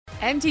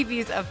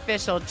MTV's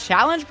official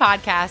Challenge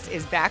podcast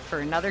is back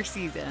for another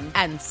season.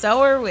 And so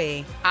are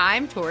we.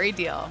 I'm Tori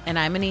Deal. And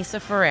I'm Anissa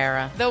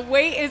Ferreira. The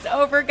wait is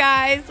over,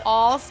 guys.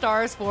 All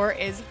Stars 4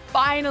 is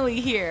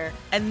finally here.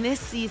 And this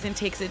season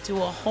takes it to a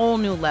whole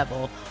new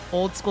level.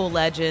 Old school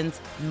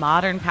legends,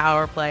 modern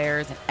power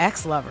players, and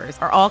ex-lovers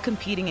are all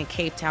competing in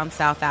Cape Town,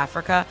 South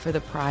Africa for the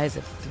prize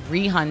of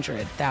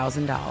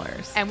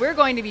 $300,000. And we're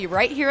going to be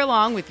right here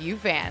along with you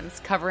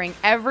fans, covering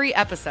every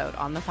episode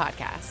on the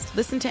podcast.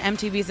 Listen to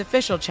MTV's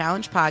official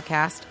Challenge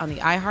podcast on the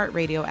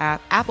iHeartRadio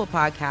app, Apple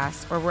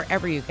Podcasts, or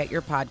wherever you get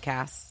your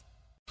podcasts.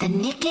 The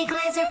Nikki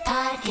Glaser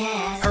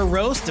Podcast. Her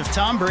roast of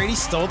Tom Brady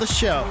stole the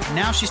show.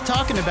 Now she's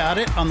talking about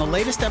it on the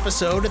latest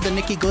episode of the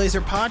Nikki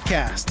Glaser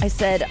Podcast. I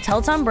said,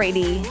 tell Tom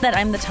Brady that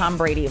I'm the Tom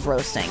Brady of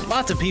roasting.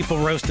 Lots of people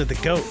roasted the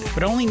GOAT,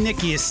 but only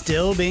Nikki is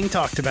still being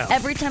talked about.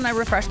 Every time I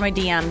refresh my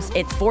DMs,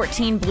 it's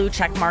 14 blue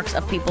check marks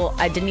of people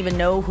I didn't even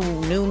know who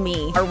knew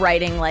me are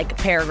writing like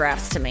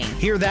paragraphs to me.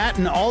 Hear that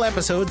in all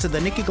episodes of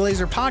the Nikki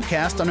Glaser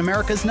Podcast on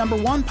America's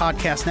 #1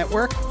 podcast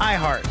network,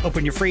 iHeart.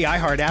 Open your free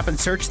iHeart app and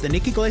search the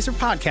Nikki Glaser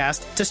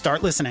Podcast to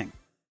start listening.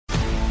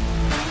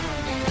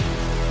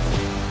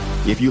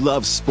 If you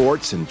love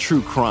sports and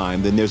true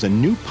crime, then there's a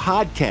new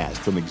podcast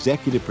from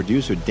executive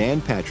producer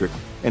Dan Patrick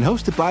and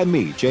hosted by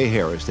me, Jay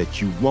Harris,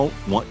 that you won't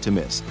want to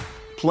miss.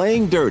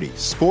 Playing Dirty: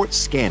 Sports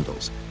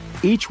Scandals.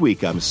 Each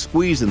week, I'm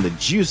squeezing the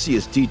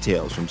juiciest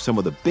details from some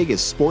of the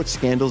biggest sports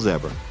scandals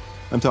ever.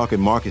 I'm talking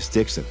Marcus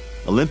Dixon,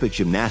 Olympic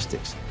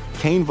gymnastics,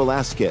 Cain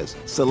Velasquez,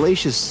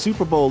 salacious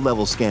Super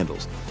Bowl-level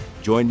scandals.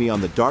 Join me on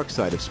the dark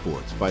side of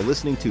sports by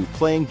listening to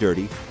Playing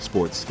Dirty: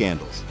 Sports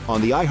Scandals on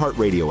the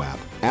iHeartRadio app,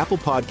 Apple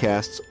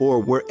Podcasts, or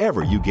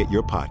wherever you get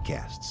your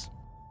podcasts.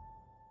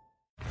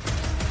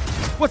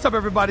 What's up,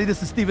 everybody?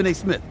 This is Stephen A.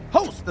 Smith,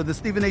 host of the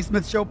Stephen A.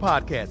 Smith Show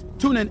podcast.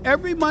 Tune in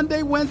every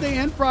Monday, Wednesday,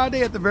 and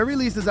Friday at the very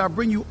least as I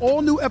bring you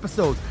all new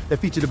episodes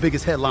that feature the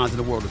biggest headlines in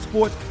the world of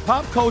sports,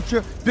 pop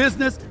culture,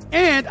 business,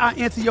 and I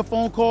answer your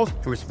phone calls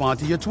and respond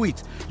to your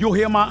tweets. You'll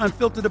hear my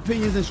unfiltered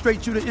opinions and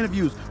straight-shooter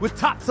interviews with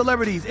top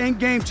celebrities and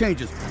game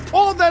changers.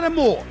 All of that and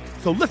more.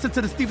 So listen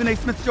to the Stephen A.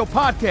 Smith Show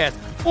podcast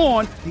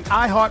on the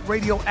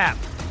iHeartRadio app,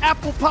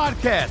 Apple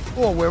Podcasts,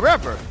 or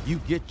wherever you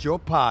get your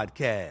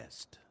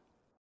podcast.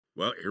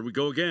 Well, here we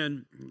go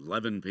again.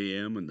 11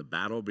 p.m. and the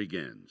battle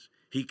begins.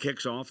 He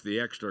kicks off the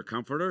extra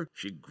comforter.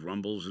 She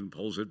grumbles and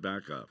pulls it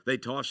back up. They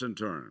toss and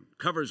turn.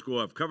 Covers go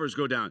up, covers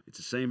go down. It's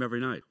the same every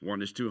night.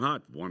 One is too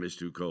hot, one is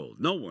too cold.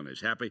 No one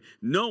is happy.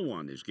 No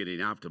one is getting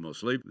optimal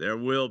sleep. There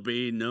will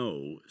be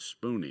no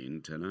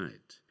spooning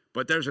tonight.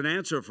 But there's an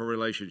answer for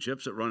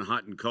relationships that run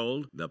hot and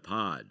cold. The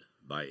Pod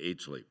by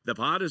 8 Sleep. The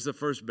Pod is the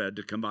first bed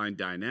to combine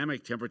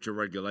dynamic temperature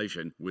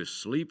regulation with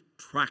sleep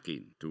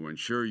tracking to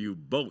ensure you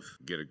both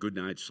get a good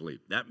night's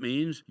sleep. That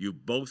means you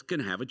both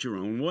can have it your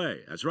own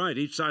way. That's right.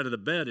 Each side of the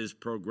bed is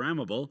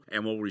programmable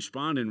and will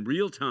respond in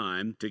real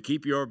time to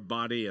keep your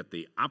body at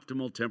the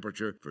optimal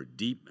temperature for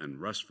deep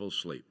and restful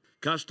sleep.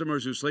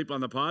 Customers who sleep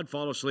on the Pod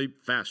fall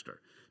asleep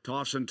faster.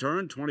 Toss and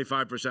turn,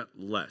 25%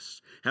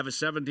 less. Have a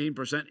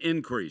 17%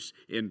 increase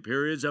in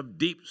periods of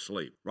deep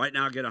sleep. Right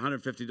now, get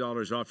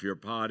 $150 off your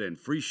Pod and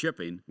free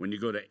shipping when you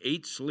go to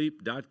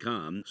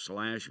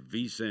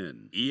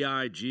 8sleep.com/vsin.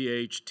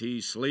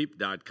 EIGHT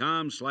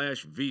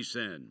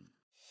sleep.com/vsin.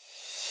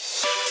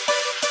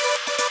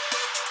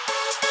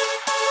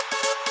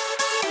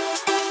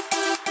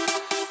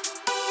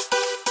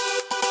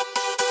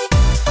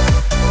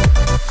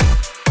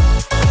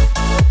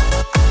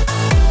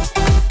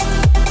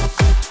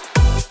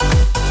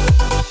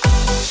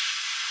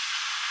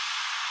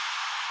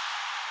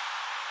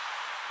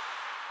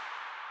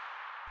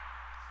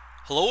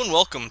 Hello and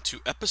welcome to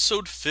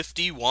episode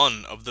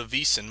 51 of the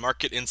VSiN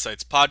Market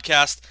Insights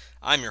podcast.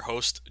 I'm your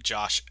host,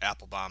 Josh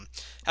Applebaum.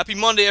 Happy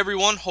Monday,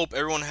 everyone. Hope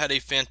everyone had a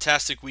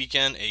fantastic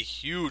weekend, a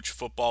huge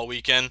football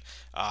weekend.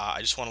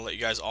 I just want to let you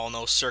guys all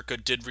know Circa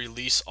did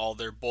release all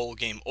their bowl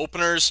game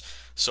openers,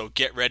 so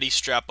get ready,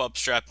 strap up,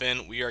 strap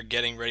in. We are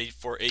getting ready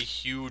for a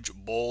huge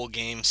bowl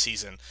game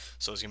season.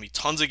 So there's going to be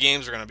tons of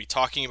games. We're going to be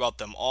talking about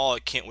them all. I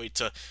can't wait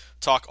to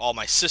talk all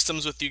my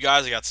systems with you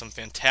guys. I got some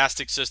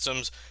fantastic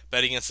systems.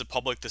 Bet against the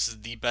public, this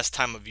is the best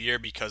time of year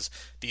because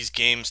these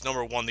games,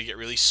 number one, they get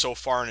released so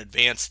far in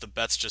advance. The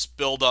bets just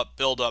build up,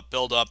 build up,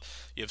 build up.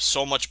 You have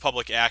so much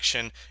public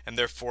action, and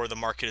therefore the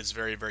market is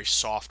very, very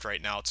soft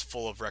right now. It's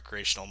full of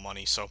recreational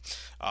money. So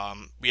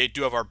we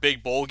do have our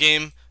big bowl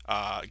game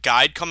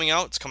guide coming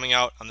out. It's coming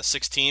out on the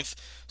 16th.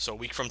 So a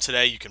week from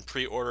today, you can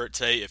pre-order it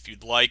today if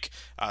you'd like.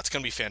 It's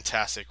going to be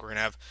fantastic. We're going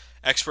to have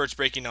experts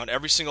breaking down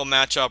every single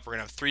matchup. We're going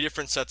to have 3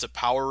 different sets of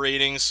power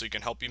ratings so you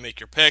can help you make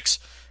your picks.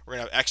 We're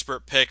going to have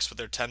expert picks with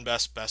their 10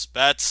 best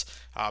bets.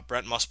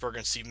 Brent Musburger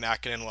and Steve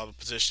Makinen will have a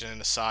position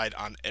and a side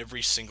on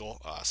every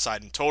single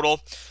side in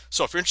total.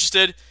 So if you're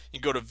interested, you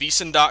can go to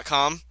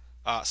vsin.com.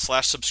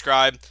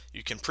 /subscribe.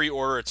 You can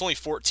pre-order. It's only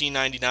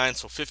 $14.99,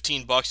 so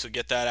 $15 you'll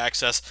get that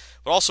access.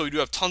 But also, we do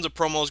have tons of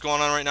promos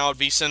going on right now at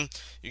VSiN.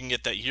 You can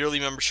get that yearly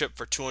membership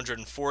for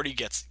 $240.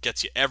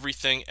 Gets you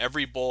everything,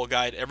 every bowl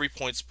guide, every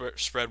point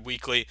spread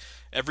weekly,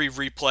 every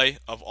replay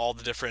of all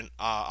the different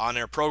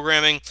on-air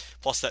programming,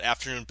 plus that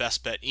afternoon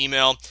best bet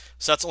email.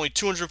 So that's only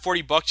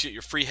 $240. You get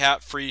your free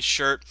hat, free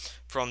shirt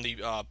from the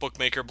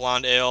Bookmaker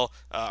Blonde Ale,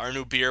 our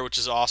new beer, which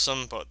is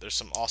awesome. But there's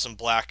some awesome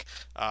black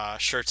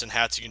shirts and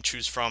hats you can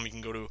choose from. You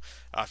can go to,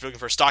 if you're looking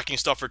for stocking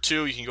stuffer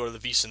too, you can go to the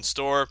VSiN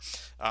store,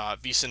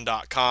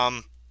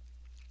 vsin.com.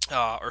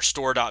 Or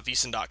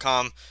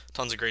store.vsin.com.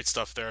 Tons of great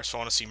stuff there. So I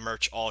want to see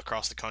merch all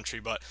across the country.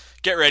 But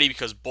get ready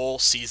because bowl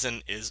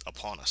season is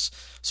upon us.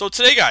 So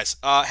today, guys,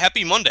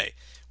 happy Monday.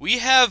 We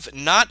have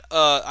not,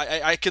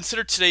 I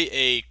consider today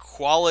a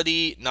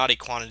quality, not a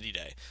quantity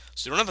day.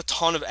 So we don't have a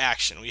ton of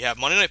action. We have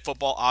Monday Night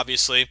Football,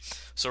 obviously.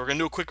 So we're going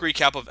to do a quick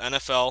recap of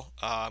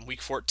NFL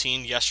Week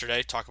 14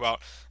 yesterday. Talk about,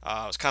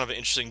 it was kind of an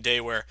interesting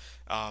day where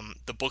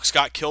the books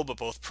got killed, but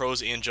both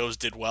pros and Joes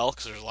did well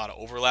because there's a lot of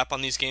overlap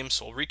on these games.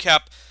 So we'll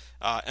recap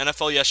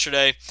NFL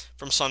yesterday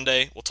from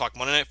Sunday. We'll talk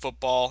Monday Night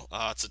Football.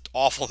 It's an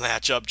awful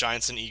matchup,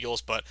 Giants and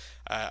Eagles, but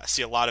I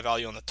see a lot of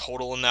value on the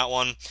total in that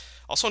one.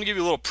 Also want to give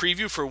you a little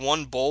preview for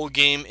one bowl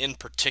game in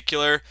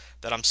particular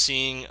that I'm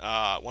seeing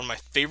one of my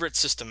favorite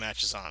system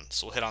matches on.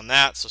 So we'll hit on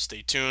that, so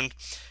stay tuned.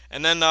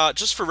 And then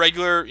just for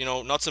regular,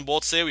 nuts and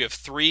bolts today, we have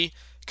 3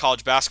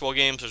 college basketball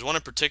games. There's one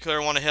in particular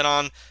I want to hit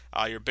on.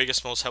 Your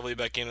biggest, most heavily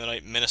bet game of the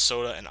night,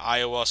 Minnesota and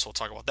Iowa. So we'll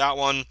talk about that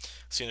one.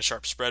 Seeing a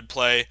sharp spread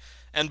play.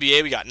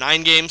 NBA, we got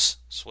 9 games,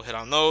 so we'll hit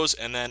on those.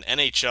 And then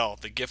NHL,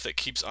 the gift that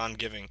keeps on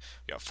giving.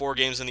 We got 4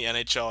 games in the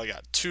NHL. I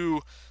got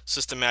 2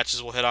 system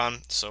matches we'll hit on.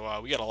 So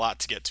we got a lot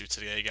to get to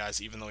today,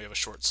 guys, even though we have a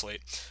short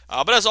slate.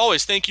 But as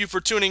always, thank you for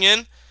tuning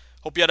in.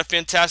 Hope you had a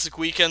fantastic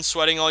weekend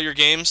sweating all your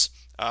games.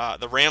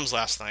 The Rams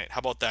last night. How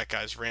about that,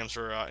 guys? Rams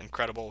were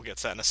incredible. We'll get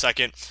to that in a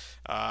second.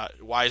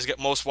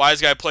 Most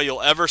wise guy play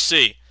you'll ever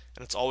see.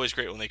 And it's always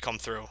great when they come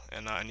through,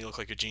 and you look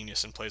like a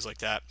genius in plays like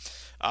that.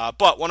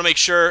 But want to make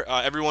sure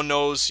everyone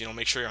knows,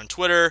 make sure you're on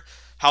Twitter.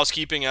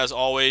 Housekeeping, as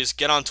always,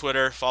 get on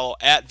Twitter, follow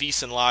at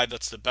VSiN Live.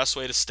 That's the best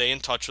way to stay in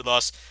touch with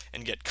us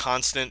and get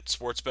constant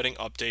sports betting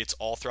updates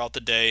all throughout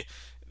the day.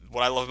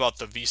 What I love about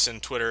the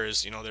VSiN Twitter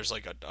is, there's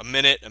like a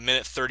minute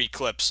 30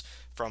 clips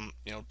from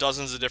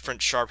dozens of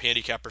different sharp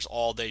handicappers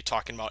all day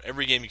talking about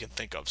every game you can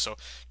think of. So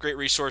great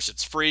resource.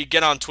 It's free.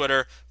 Get on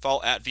Twitter.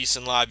 Follow at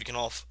VSiN Live. You can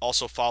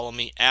also follow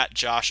me at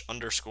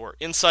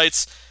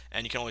Josh_insights.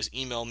 And you can always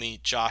email me,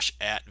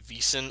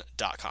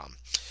 josh@vsin.com.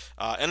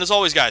 And as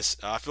always, guys,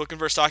 if you're looking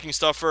for a stocking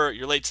stuffer,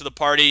 you're late to the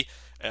party.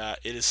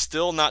 It is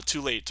still not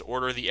too late to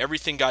order the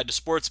Everything Guide to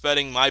Sports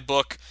Betting, my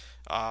book.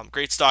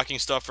 Great stocking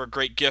stuffer,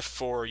 great gift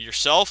for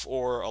yourself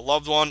or a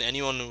loved one,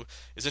 anyone who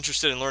is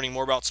interested in learning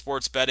more about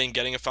sports betting,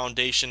 getting a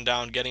foundation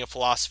down, getting a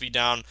philosophy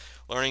down,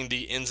 learning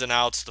the ins and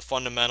outs, the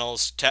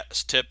fundamentals,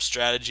 tips,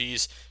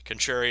 strategies,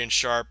 contrarian,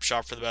 sharp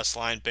for the best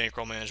line,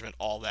 bankroll management,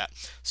 all that.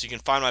 So you can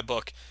find my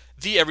book,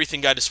 The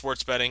Everything Guide to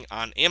Sports Betting,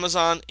 on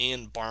Amazon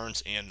and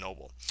Barnes &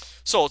 Noble.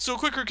 So let's do a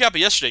quick recap of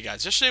yesterday,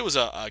 guys. Yesterday was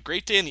a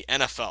great day in the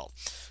NFL.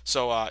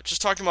 So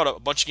just talking about a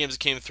bunch of games that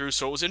came through.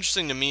 So what was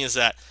interesting to me is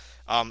that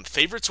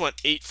favorites went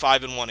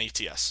 8-5-1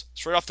 ATS.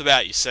 So right off the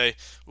bat, you say,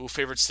 ooh,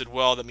 favorites did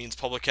well. That means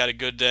public had a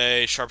good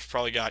day. Sharps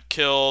probably got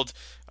killed.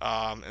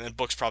 And then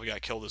books probably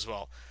got killed as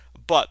well.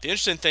 But the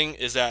interesting thing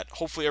is that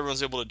hopefully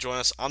everyone's able to join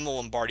us on the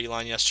Lombardi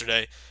line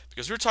yesterday,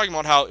 because we were talking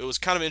about how it was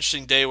kind of an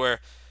interesting day where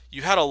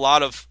you had a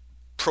lot of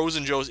pros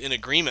and Joes in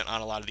agreement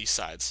on a lot of these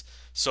sides.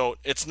 So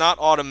it's not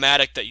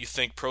automatic that you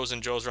think pros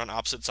and Joes are on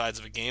opposite sides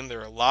of a game.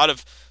 There are a lot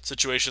of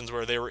situations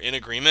where they were in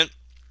agreement.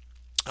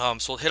 So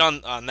we'll hit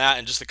on that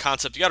and just the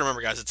concept. You got to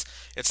remember, guys,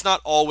 it's not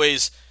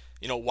always,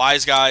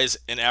 wise guys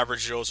and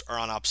average Joes are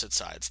on opposite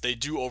sides. They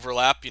do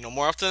overlap,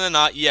 more often than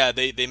not. Yeah,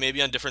 they may be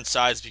on different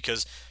sides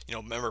because,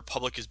 remember,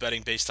 public is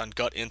betting based on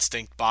gut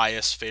instinct,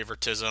 bias,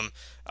 favoritism,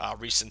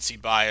 recency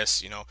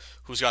bias,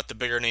 who's got the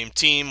bigger name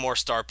team, more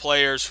star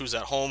players, who's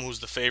at home,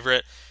 who's the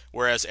favorite,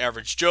 whereas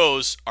average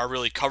Joes are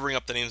really covering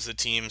up the names of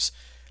the teams,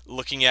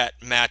 looking at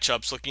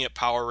matchups, looking at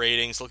power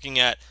ratings, looking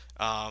at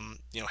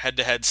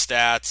head-to-head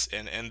stats,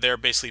 and they're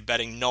basically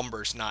betting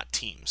numbers, not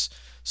teams.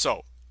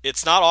 So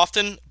it's not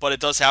often, but it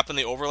does happen.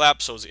 They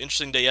overlap. So it was an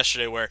interesting day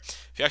yesterday where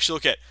if you actually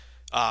look at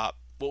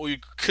what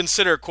we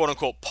consider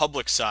quote-unquote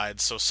public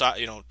sides, so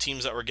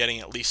teams that were getting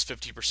at least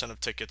 50%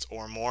 of tickets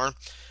or more,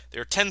 they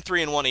were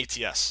 10-3-1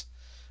 ATS.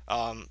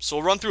 So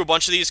we'll run through a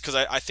bunch of these because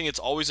I think it's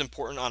always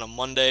important on a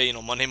Monday,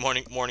 Monday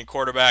morning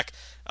quarterback.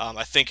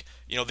 I think,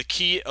 the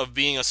key of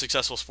being a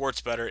successful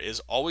sports bettor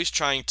is always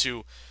trying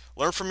to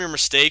learn from your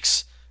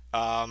mistakes,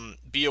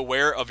 be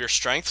aware of your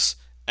strengths,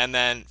 and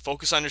then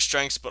focus on your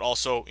strengths, but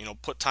also,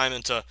 put time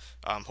into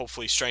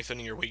hopefully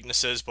strengthening your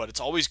weaknesses. But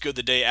it's always good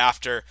the day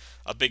after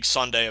a big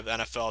Sunday of the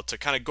NFL to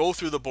kind of go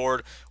through the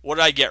board. What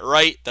did I get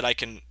right that I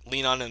can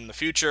lean on in the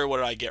future? What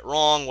did I get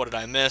wrong? What did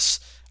I miss?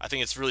 I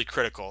think it's really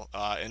critical.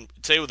 And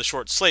today with a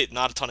short slate,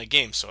 not a ton of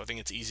games, so I think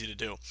it's easy to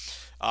do.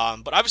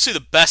 But obviously the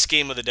best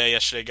game of the day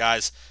yesterday,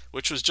 guys,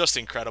 which was just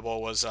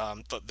incredible, was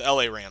the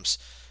LA Rams.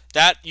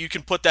 That you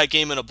can put that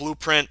game in a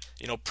blueprint,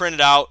 print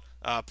it out,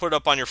 put it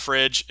up on your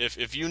fridge.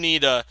 If you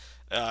need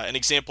an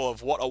example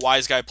of what a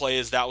wise guy play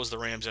is, that was the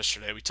Rams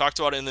yesterday. We talked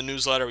about it in the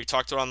newsletter. We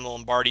talked about it on the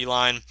Lombardi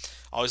line.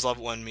 I always love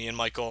it when me and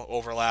Michael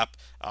overlap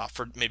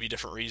for maybe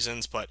different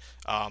reasons. But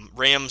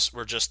Rams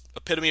were just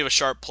epitome of a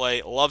sharp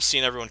play. Love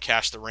seeing everyone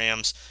cash the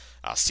Rams.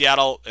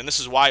 Seattle, and this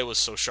is why it was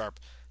so sharp.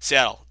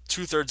 Seattle,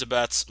 2/3 of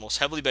bets, most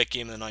heavily bet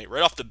game of the night.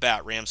 Right off the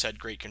bat, Rams had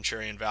great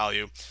contrarian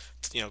value.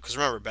 Because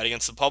remember, bet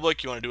against the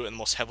public, you want to do it in the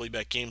most heavily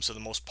bet games, so the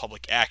most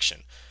public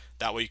action.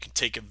 That way you can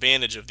take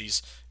advantage of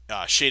these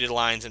shaded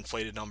lines,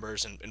 inflated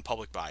numbers, and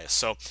public bias.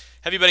 So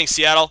heavy betting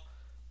Seattle,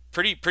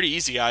 pretty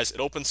easy, guys. It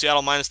opened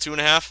Seattle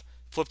 -2.5,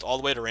 flipped all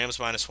the way to Rams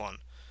 -1.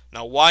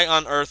 Now, why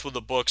on earth would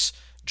the books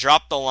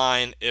drop the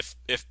line if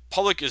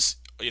public is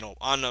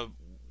on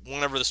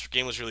whenever this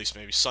game was released,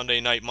 maybe Sunday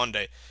night,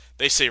 Monday?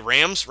 They say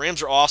Rams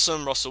are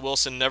awesome. Russell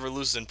Wilson never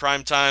loses in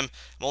prime time.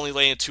 I'm only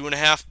laying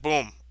 2.5.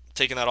 Boom,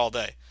 taking that all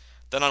day.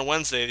 Then on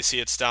Wednesday they see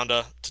it's down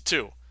to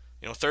 2.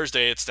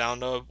 Thursday it's down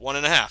to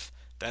 1.5.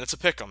 Then it's a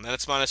pick'em. Then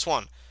it's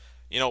 -1.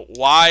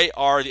 Why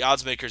are the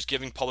odds makers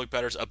giving public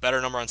bettors a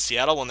better number on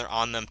Seattle when they're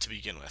on them to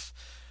begin with?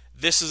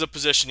 This is a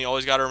position you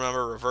always got to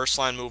remember, reverse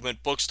line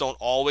movement. Books don't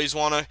always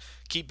want to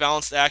keep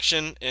balanced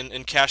action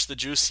and cash the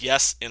juice.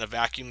 Yes, in a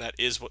vacuum, that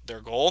is what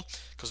their goal,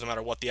 because no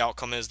matter what the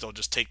outcome is, they'll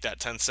just take that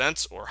 10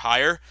 cents or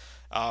higher.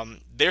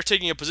 They're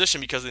taking a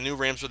position because they knew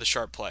Rams were the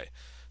sharp play.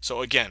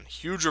 So again,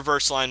 huge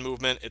reverse line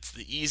movement. It's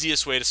the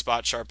easiest way to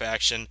spot sharp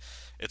action.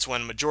 It's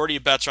when majority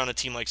of bets are on a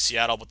team like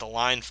Seattle, but the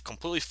line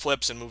completely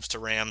flips and moves to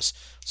Rams.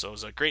 So it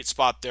was a great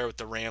spot there with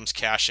the Rams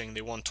cashing.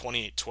 They won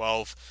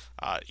 28-12.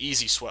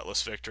 Easy,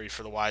 sweatless victory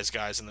for the wise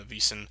guys and the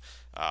VSiN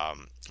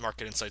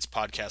Market Insights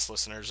podcast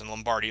listeners and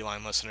Lombardi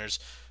line listeners.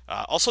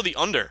 Also the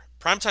under.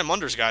 Primetime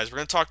unders, guys. We're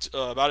going to talk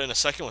about it in a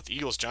second with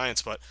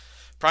Eagles-Giants, but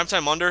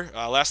primetime under,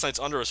 last night's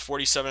under was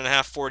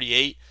 47.5,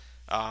 48.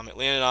 It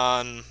landed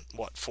on,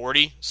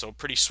 40? So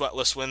pretty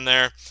sweatless win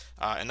there.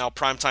 And now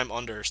primetime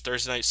unders,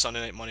 Thursday night,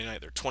 Sunday night, Monday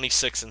night, they're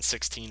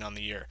 26-16 on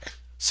the year,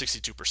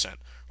 62%.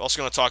 We're also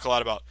going to talk a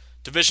lot about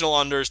divisional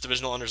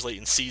unders late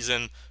in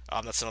season.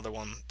 That's another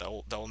one that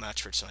will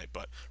match for tonight.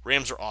 But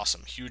Rams are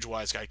awesome. Huge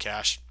wise guy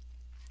cash.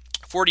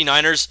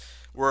 49ers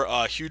were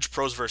a huge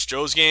pros versus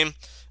Joes game.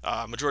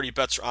 Majority of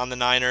bets are on the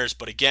Niners,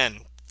 but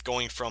again,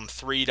 going from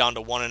 3 down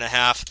to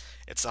 1.5.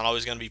 It's not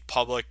always going to be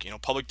public.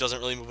 Public doesn't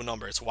really move a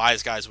number. It's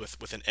wise guys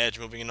with an edge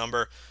moving a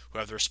number who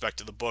have the respect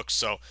of the books.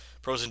 So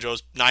pros and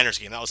Joes, Niners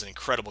game, that was an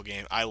incredible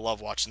game. I love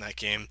watching that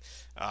game.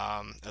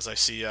 As I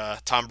see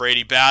Tom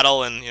Brady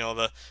battle, and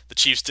the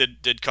Chiefs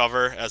did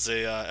cover as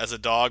a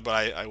dog,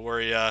 but I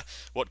worry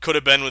what could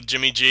have been with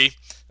Jimmy G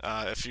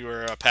if you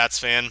were a Pats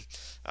fan.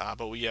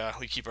 But we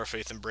keep our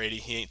faith in Brady.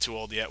 He ain't too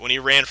old yet. When he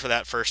ran for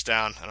that first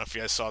down, I don't know if you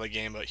guys saw the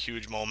game, but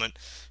huge moment.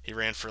 He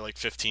ran for like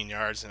 15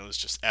 yards, and it was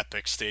just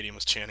epic. Stadium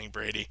was chanting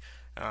Brady.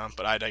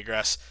 But I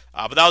digress.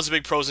 But that was a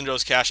big pros and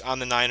Joes cash on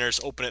the Niners.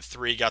 Open at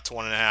 3, got to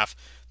 1.5.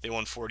 They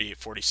won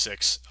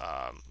 48-46.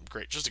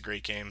 Great, just a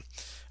great game.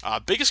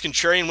 Biggest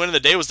contrarian win of the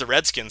day was the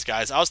Redskins,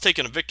 guys. I was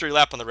taking a victory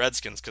lap on the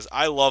Redskins because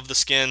I love the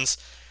Skins.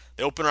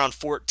 They opened around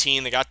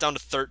 14. They got down to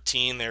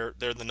 13. They're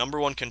the number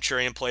one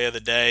contrarian play of the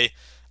day.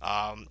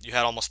 You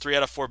had almost 3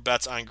 out of 4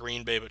 bets on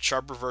Green Bay, but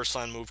sharp reverse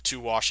line move to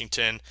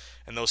Washington,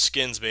 and those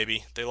Skins,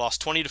 baby. They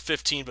lost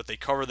 20-15, but they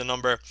covered the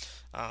number.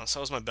 So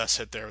that was my best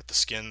hit there with the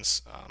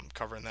Skins,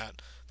 covering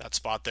that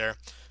spot there.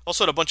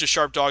 Also had a bunch of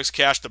sharp dogs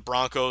cash. The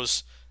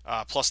Broncos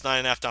plus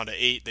 9.5 down to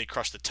 8. They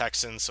crushed the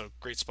Texans, so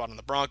great spot on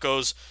the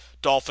Broncos.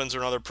 Dolphins are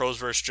another pros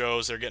versus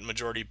Joes. They're getting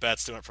majority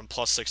bets. They went from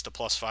 +6 to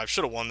 +5.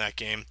 Should have won that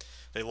game.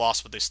 They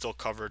lost, but they still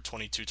covered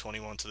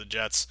 22-21 to the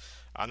Jets.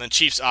 And then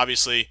Chiefs,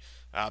 obviously,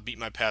 beat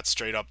my Pats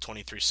straight up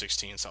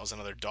 23-16, so that was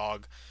another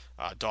dog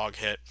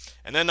hit.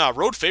 And then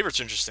road favorites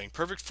are interesting.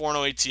 Perfect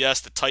 4-0 ATS.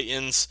 The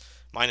Titans,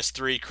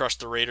 -3, crushed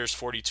the Raiders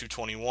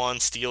 42-21.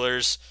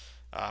 Steelers,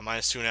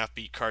 -2.5,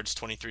 beat Cards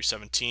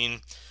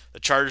 23-17. The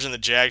Chargers and the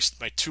Jags,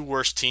 my 2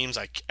 worst teams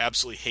I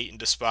absolutely hate and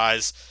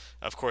despise.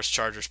 Of course,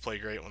 Chargers play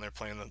great when they're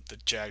playing the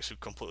Jags, who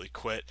completely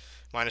quit.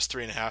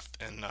 -3.5,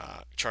 and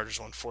Chargers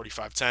won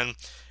 45-10.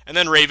 And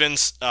then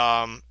Ravens,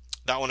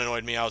 that one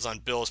annoyed me. I was on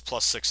Bills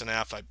plus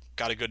 6.5. I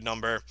got a good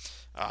number.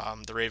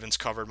 The Ravens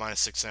covered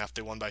 -6.5.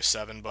 They won by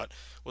 7, but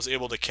was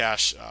able to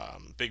cash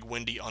big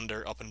windy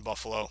under up in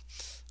Buffalo,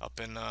 up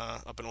in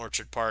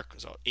Orchard Park. It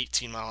was about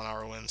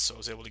 18-mile-an-hour winds, so I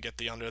was able to get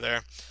the under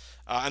there.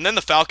 And then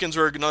the Falcons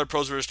were another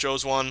pros versus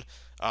Joes one.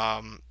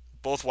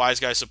 Both wise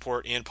guy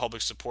support and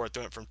public support.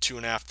 They went from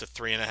 2.5 to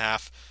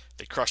 3.5.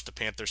 They crushed the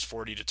Panthers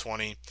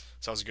 40-20.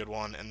 So that was a good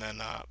one. And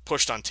then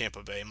pushed on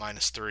Tampa Bay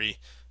 -3.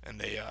 And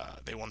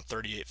they won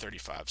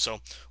 38-35.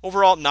 So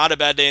overall, not a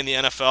bad day in the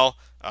NFL.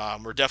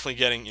 We're definitely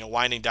getting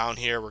winding down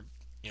here. We're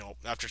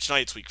after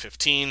tonight, it's week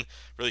 15.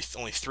 Really,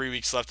 only 3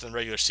 weeks left in the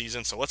regular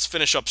season. So let's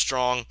finish up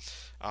strong.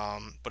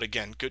 But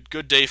again,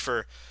 good day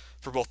for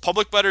both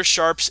public bettors,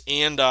 sharps,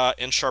 and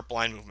sharp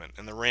line movement.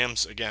 And the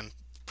Rams, again,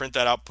 print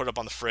that out, put it up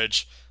on the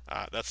fridge.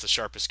 That's the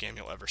sharpest game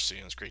you'll ever see,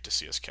 and it's great to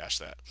see us cash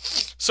that.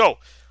 So,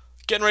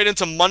 getting right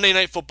into Monday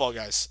Night Football,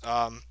 guys.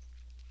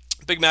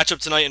 Big matchup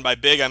tonight, and by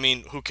big, I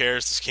mean, who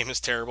cares? This game is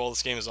terrible.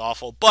 This game is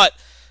awful. But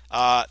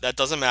that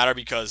doesn't matter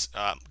because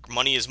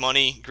money is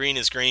money, green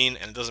is green,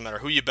 and it doesn't matter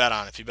who you bet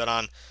on. If you bet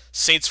on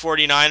Saints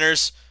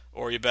 49ers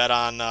or you bet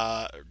on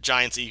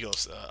Giants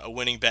Eagles, a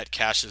winning bet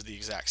cashes the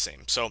exact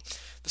same. So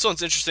this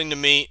one's interesting to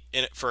me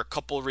for a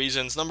couple of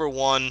reasons. Number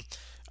one,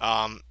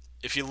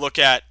 if you look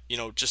at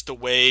just the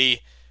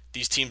way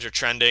these teams are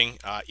trending,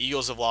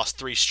 Eagles have lost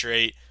 3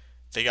 straight.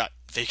 They got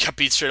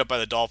beat straight up by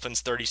the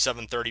Dolphins,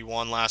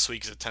 37-31 last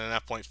week as a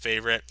 10.5-point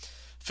favorite.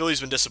 Philly's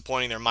been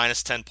disappointing. They're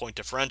minus 10-point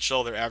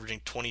differential. They're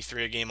averaging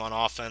 23 a game on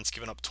offense,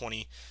 giving up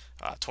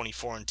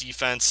 24 on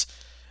defense.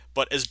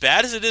 But as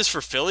bad as it is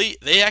for Philly,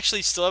 they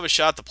actually still have a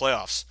shot at the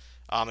playoffs.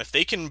 If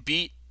they can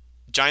beat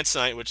Giants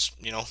tonight, which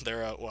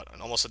they're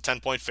almost a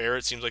 10-point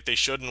favorite, seems like they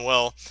should and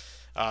will,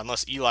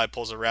 unless Eli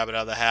pulls a rabbit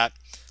out of the hat,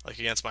 like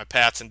against my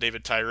Pats and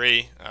David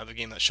Tyree, the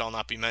game that shall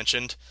not be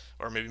mentioned,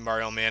 or maybe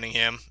Mario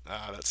Manningham,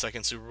 that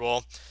second Super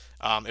Bowl.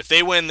 If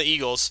they win the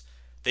Eagles,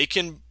 they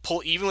can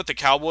pull even with the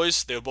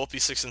Cowboys. They will both be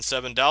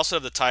 6-7. They also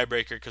have the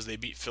tiebreaker because they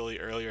beat Philly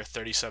earlier,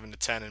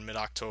 37-10 in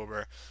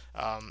mid-October.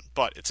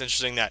 But it's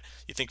interesting that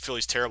you think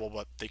Philly's terrible,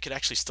 but they could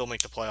actually still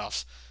make the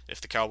playoffs if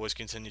the Cowboys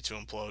continue to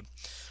implode.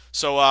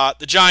 So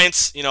the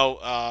Giants,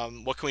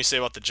 what can we say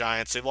about the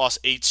Giants? They've lost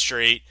 8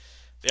 straight.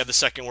 They have the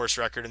second worst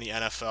record in the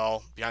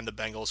NFL, behind the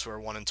Bengals, who are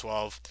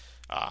 1-12.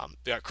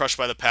 They got crushed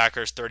by the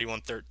Packers,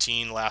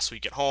 31-13 last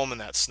week at home in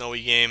that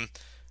snowy game.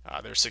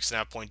 They're a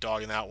 6.5-point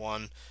dog in that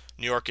one.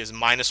 New York is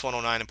minus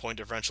 109 in point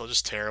differential,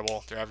 just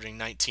terrible. They're averaging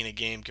 19 a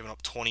game, giving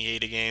up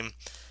 28 a game.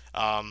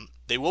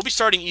 They will be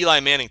starting Eli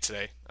Manning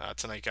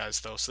tonight, guys,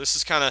 though. So this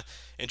is kind of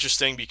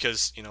interesting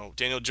because,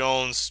 Daniel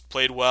Jones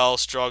played well,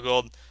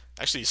 struggled.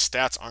 Actually, his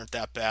stats aren't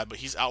that bad, but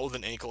he's out with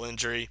an ankle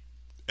injury.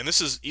 And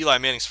this is Eli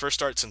Manning's first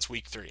start since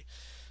week 3.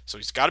 So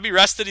he's got to be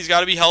rested. He's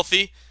got to be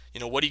healthy.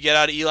 What do you get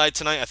out of Eli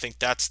tonight? I think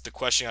that's the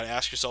question you got to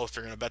ask yourself if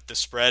you're going to bet this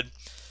spread.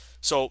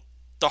 So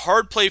the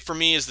hard play for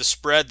me is the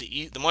spread.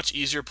 The much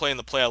easier play in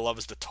the play I love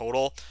is the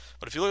total.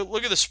 But if you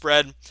look at the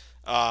spread,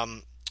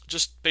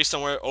 just based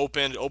on where it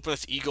opened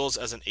with Eagles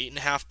as an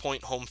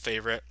 8.5-point home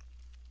favorite.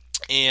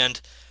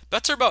 And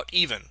bets are about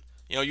even.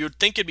 You would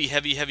think it'd be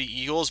heavy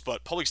Eagles,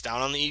 but public's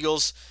down on the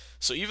Eagles.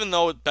 So even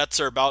though bets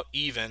are about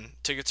even,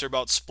 tickets are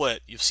about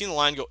split, you've seen the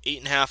line go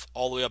 8.5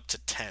 all the way up to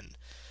 10.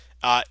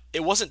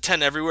 It wasn't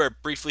 10 everywhere.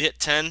 It briefly hit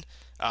 10,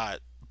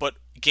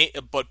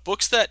 but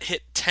books that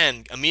hit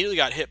 10 immediately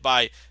got hit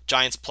by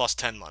Giants plus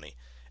 10 money.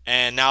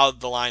 And now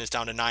the line is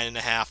down to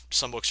 9.5.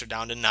 Some books are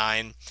down to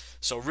 9.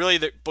 So really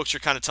the books are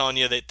kind of telling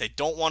you that they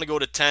don't want to go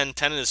to 10.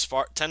 10 is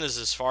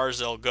as far as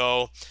they'll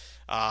go.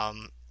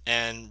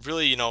 And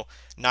really,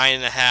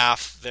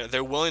 9.5,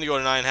 they're willing to go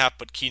to 9.5,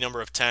 but key number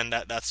of 10,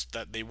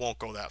 that they won't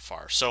go that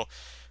far. So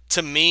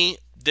to me,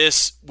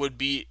 this would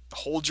be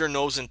hold your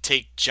nose and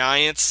take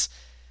Giants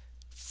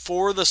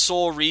for the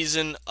sole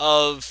reason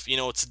of,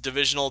 it's a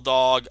divisional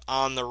dog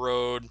on the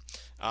road.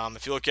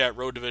 If you look at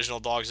road divisional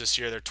dogs this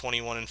year, they're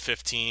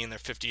 21-15, they're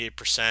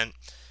 58%.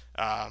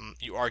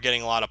 You are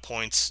getting a lot of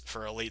points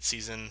for a late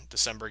season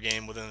December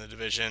game within the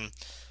division.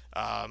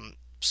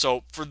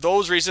 So for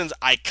those reasons,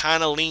 I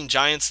kind of lean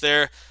Giants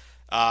there.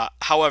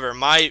 However,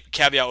 my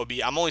caveat would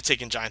be I'm only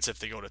taking Giants if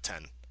they go to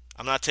 10.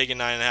 I'm not taking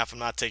 9.5. I'm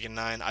not taking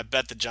 9. I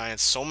bet the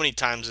Giants so many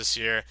times this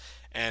year,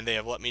 and they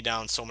have let me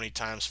down so many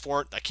times.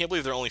 I can't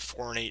believe they're only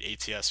 4-8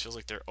 ATS. Feels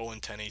like they're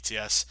 0-10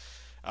 ATS.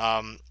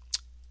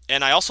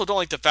 And I also don't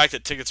like the fact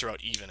that tickets are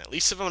out even. At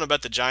least if I'm going to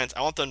bet the Giants,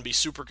 I want them to be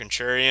super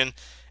contrarian,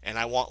 and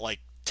I want like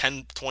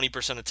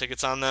 10-20% of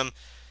tickets on them.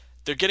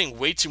 They're getting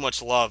way too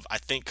much love, I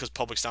think, because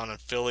public's down in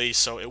Philly.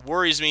 So it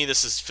worries me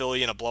this is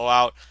Philly in a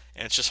blowout,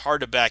 and it's just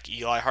hard to back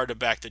Eli, hard to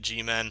back the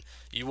G-men.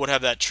 You would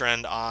have that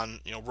trend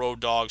on road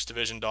dogs,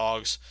 division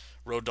dogs,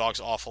 road dogs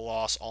awful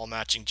loss, all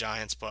matching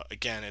Giants. But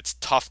again, it's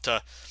tough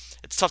to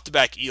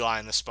back Eli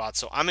in this spot.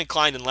 So I'm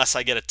inclined, unless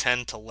I get a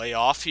 10, to lay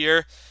off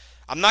here.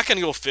 I'm not going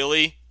to go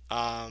Philly,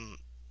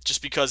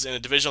 just because in a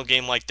divisional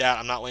game like that,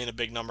 I'm not laying a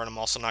big number, and I'm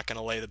also not going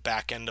to lay the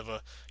back end of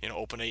a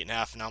open 8.5, and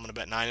now I'm going to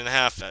bet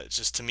 9.5. It's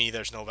just, to me,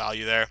 there's no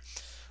value there.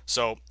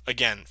 So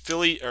again,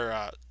 Philly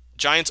or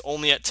Giants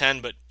only at 10,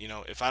 but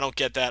if I don't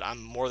get that,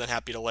 I'm more than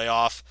happy to lay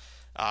off.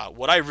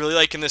 What I really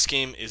like in this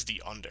game is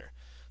the under.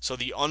 So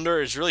the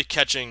under is really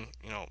catching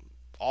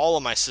all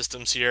of my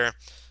systems here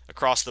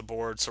across the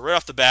board. So right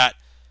off the bat,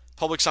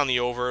 public's on the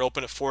over. It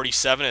opened at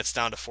 47. It's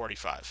down to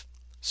 45.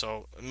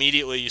 So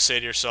immediately you say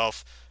to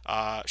yourself,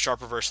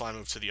 sharp reverse line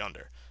move to the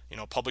under.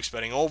 Public's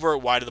betting over.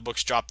 Why do the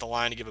books drop the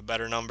line to give a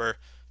better number?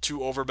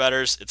 2 over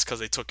bettors. It's because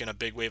they took in a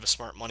big wave of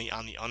smart money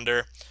on the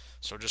under.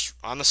 So just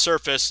on the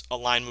surface, a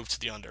line move to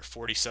the under,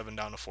 47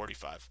 down to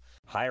 45.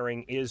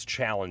 Hiring is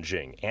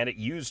challenging, and it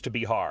used to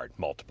be hard.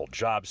 Multiple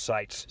job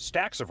sites,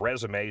 stacks of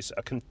resumes,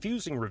 a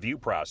confusing review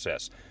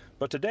process.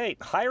 But today,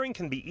 hiring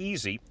can be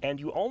easy, and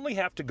you only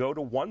have to go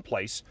to one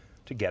place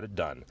to get it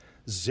done.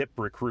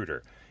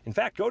 ZipRecruiter. In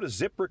fact, go to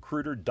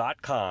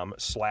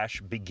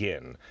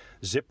ZipRecruiter.com/begin.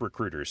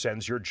 ZipRecruiter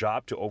sends your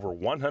job to over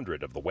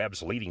 100 of the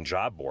web's leading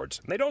job boards,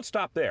 and they don't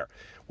stop there.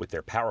 With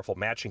their powerful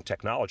matching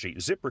technology,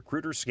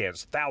 ZipRecruiter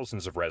scans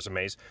thousands of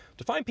resumes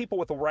to find people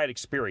with the right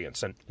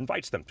experience and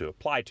invites them to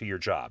apply to your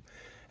job.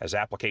 As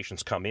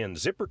applications come in,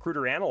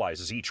 ZipRecruiter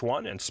analyzes each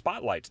one and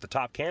spotlights the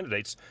top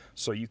candidates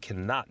so you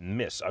cannot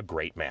miss a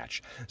great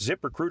match.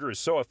 ZipRecruiter is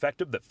so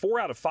effective that 4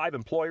 out of 5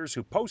 employers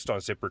who post on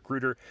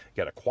ZipRecruiter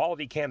get a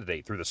quality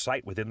candidate through the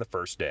site within the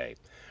first day.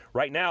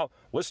 Right now,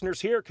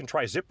 listeners here can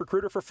try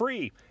ZipRecruiter for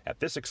free at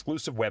this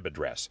exclusive web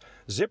address,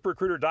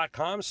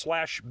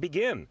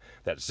 ZipRecruiter.com/begin.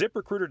 That's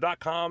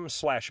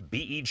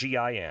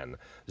ZipRecruiter.com/BEGIN.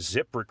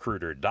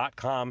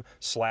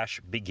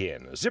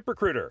 ZipRecruiter.com/begin.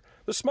 ZipRecruiter,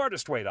 the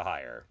smartest way to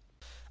hire.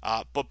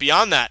 But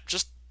beyond that,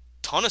 just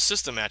ton of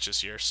system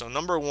matches here. So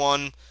number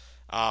one,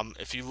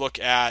 if you look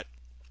at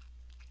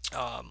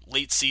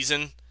late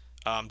season,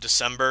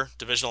 December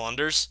divisional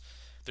unders,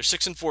 they're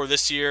 6-4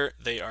 this year.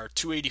 They are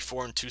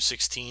 284 and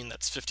 216.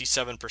 That's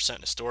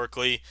 57%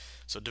 historically.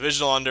 So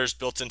divisional unders,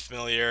 built-in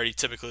familiarity,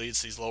 typically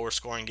leads to these lower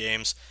scoring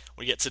games.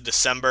 When you get to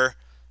December,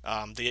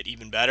 they get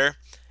even better.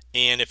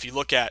 And if you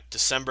look at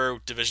December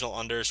divisional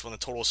unders, when the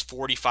total is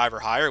 45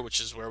 or higher,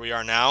 which is where we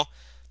are now,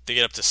 they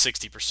get up to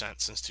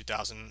 60% since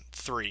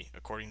 2003,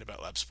 according to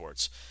BetLab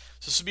Sports.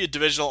 So this would be a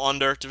divisional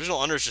under. Divisional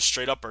unders just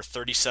straight up are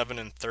 37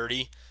 and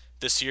 30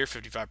 this year,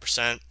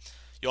 55%.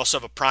 You also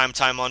have a prime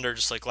time under,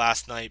 just like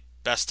last night.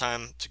 Best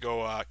time to go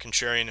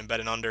contrarian and bet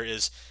an under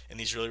is in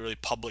these really, really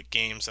public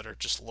games that are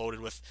just loaded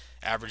with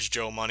average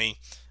Joe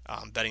money,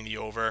 betting the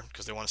over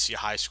because they want to see a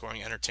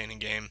high-scoring, entertaining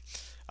game.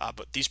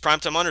 But these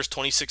primetime unders,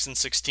 26 and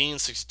 16,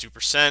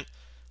 62%.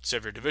 So you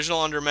have your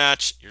divisional under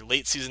match, your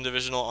late season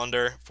divisional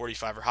under,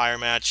 45 or higher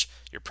match,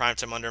 your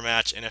primetime under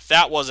match. And if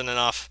that wasn't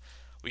enough,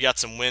 we got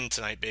some wind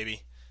tonight,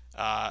 baby.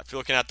 If you're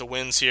looking at the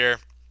winds here,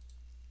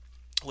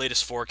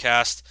 latest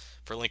forecast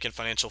for Lincoln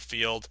Financial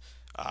Field,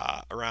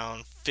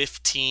 around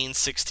 15,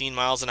 16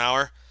 miles an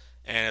hour.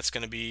 And it's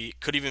going to be,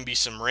 could even be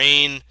some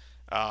rain.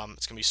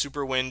 It's going to be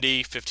super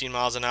windy, 15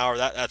 miles an hour.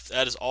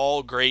 That is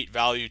all great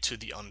value to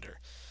the under.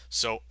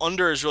 So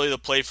under is really the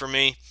play for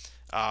me.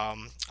 I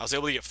was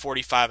able to get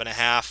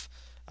 45.5.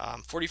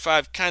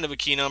 45, kind of a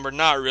key number,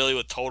 not really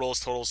with totals.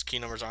 Totals, key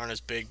numbers aren't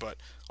as big, but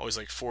always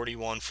like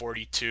 41,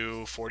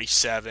 42,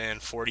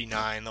 47,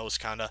 49, those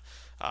kind of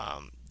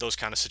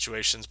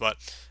situations. But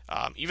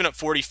even at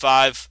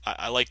 45,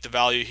 I like the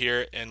value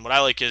here. And what I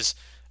like is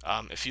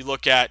if you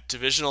look at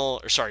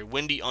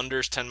windy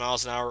unders 10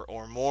 miles an hour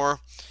or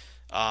more,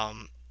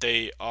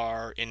 they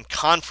are in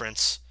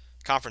conference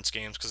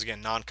games, because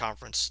again,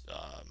 non-conference,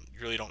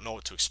 you really don't know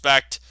what to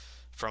expect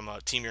from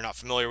a team you're not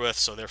familiar with,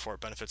 so therefore it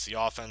benefits the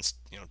offense.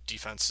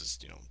 Defense is,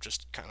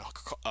 just kind of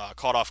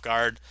caught off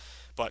guard.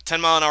 But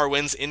 10-mile-an-hour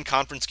winds in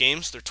conference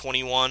games, they're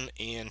 21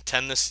 and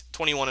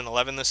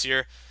 11 this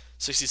year,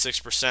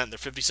 66%. They're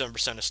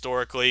 57%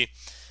 historically.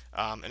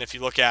 And if you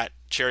look at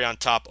cherry on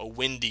top, a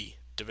windy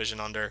division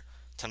under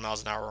 10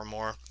 miles an hour or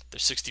more, they're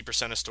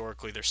 60%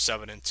 historically. They're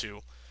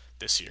 7-2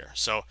 this year.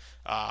 So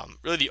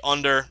really the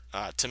under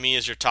to me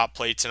is your top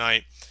play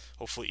tonight.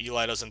 Hopefully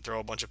Eli doesn't throw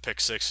a bunch of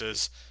pick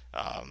sixes.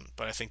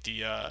 But I think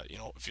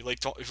if you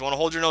want to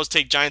hold your nose,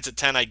 take Giants at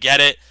 10. I get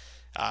it.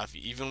 If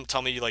you even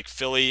tell me you like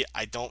Philly,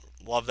 I don't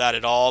love that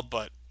at all.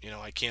 But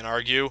I can't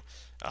argue.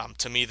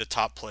 To me, the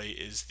top play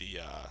is the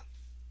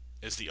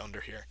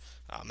under here,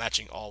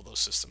 matching all those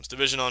systems: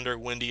 division under,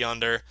 windy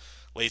under,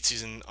 late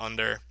season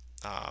under.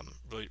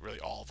 Really, really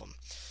all of them.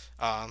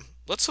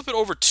 Let's flip it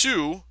over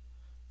to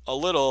a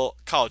little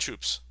college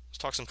hoops. Let's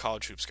talk some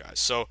college hoops,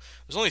 guys. So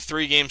there's only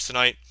 3 games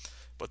tonight.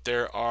 But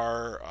there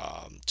are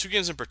 2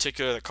 games in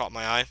particular that caught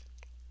my eye.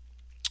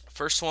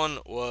 First one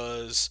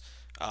was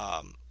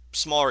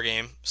smaller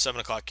game, 7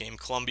 o'clock game,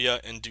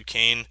 Columbia and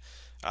Duquesne.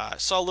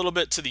 Saw a little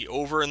bit to the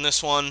over in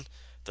this one.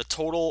 The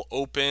total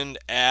opened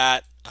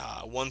at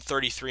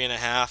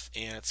 133.5,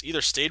 and it's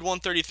either stayed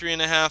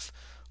 133.5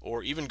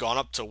 or even gone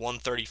up to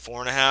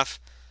 134.5.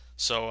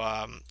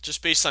 So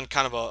just based on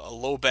kind of a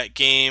low bet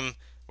game,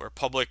 where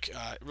public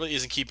really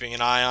isn't keeping an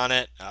eye on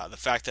it. The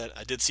fact that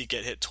I did see it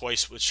get hit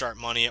twice with sharp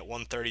money at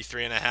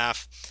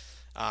 133.5.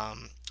 I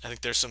think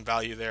there's some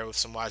value there with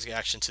some wise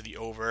action to the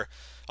over.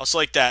 Also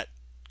like that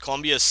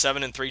Columbia is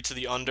 7-3 to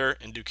the under,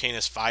 and Duquesne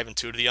is 5-2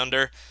 to the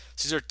under.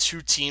 So these are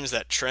 2 teams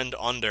that trend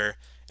under,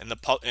 and the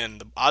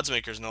odds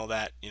makers know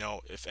that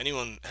if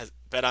anyone has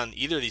bet on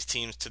either of these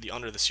teams to the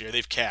under this year,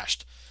 they've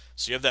cashed.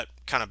 So you have that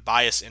kind of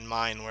bias in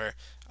mind where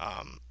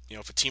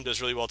if a team does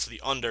really well to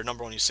the under,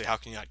 number one, you say, how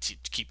can you not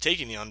keep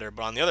taking the under?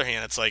 But on the other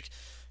hand, it's like,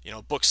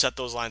 books set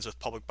those lines with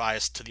public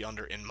bias to the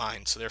under in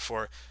mind. So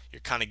therefore, you're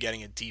kind of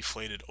getting a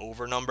deflated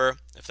over number,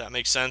 if that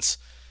makes sense.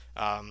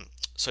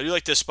 So I do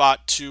like this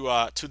spot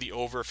to the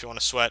over if you want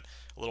to sweat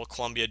a little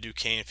Columbia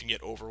Duquesne if you can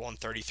get over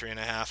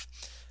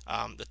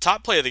 133.5. The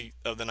top play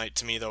of the night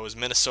to me, though, is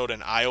Minnesota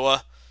and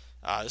Iowa.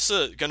 This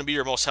is going to be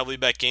your most heavily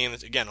bet game.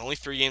 Again, only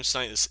 3 games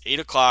tonight. This is 8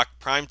 o'clock,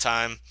 prime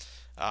time.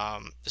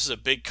 This is a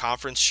big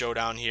conference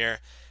showdown here.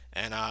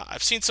 And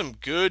I've seen some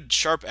good,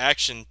 sharp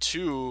action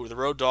to the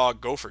road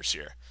dog Gophers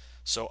here.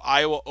 So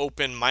Iowa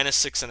open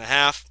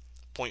 -6.5,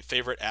 point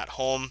favorite at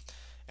home,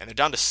 and they're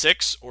down to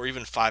 6 or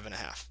even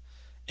 5.5.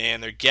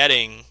 And they're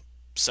getting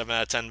 7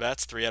 out of 10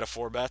 bets, 3 out of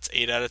 4 bets,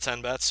 8 out of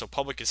 10 bets. So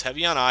public is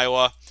heavy on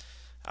Iowa.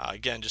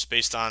 Again, just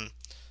based on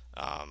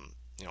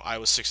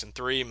Iowa's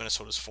 6-3,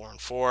 Minnesota's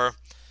 4-4.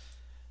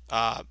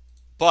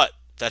 But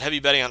that heavy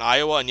betting on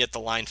Iowa, and yet the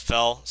line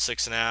fell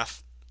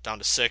 6.5 down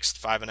to 6,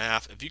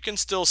 5.5. If you can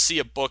still see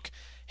a book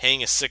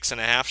hanging a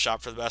 6.5,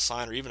 shop for the best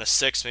line, or even a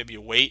 6, maybe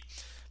a wait.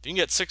 If you can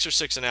get 6 or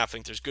 6.5, I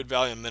think there's good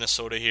value in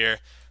Minnesota here.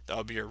 That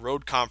would be your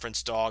road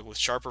conference dog with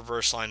sharp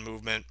reverse line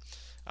movement.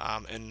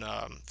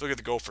 Look at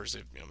the Gophers.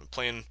 They've been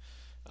playing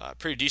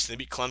pretty decent.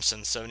 They beat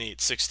Clemson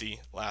 78-60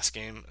 last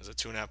game as a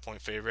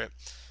 2.5-point favorite.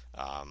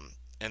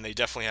 And they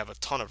definitely have a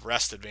ton of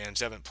rest advantage.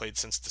 They haven't played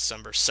since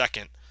December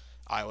 2nd.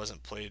 Iowa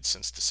hasn't played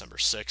since December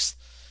 6th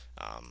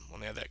when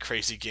they had that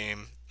crazy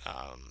game.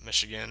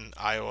 Michigan,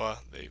 Iowa,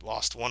 they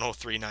lost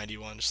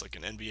 103-91, just like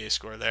an NBA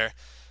score there.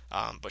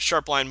 But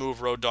sharp line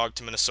move, road dog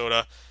to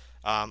Minnesota.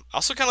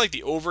 Also kind of like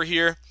the over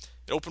here.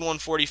 It opened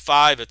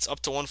 145. It's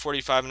up to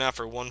 145.5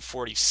 or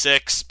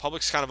 146.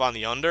 Public's kind of on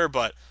the under,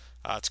 but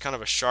it's kind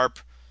of a sharp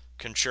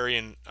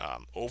contrarian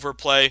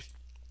overplay.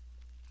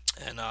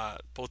 And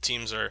both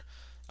teams are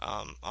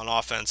on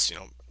offense.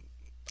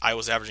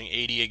 Iowa's averaging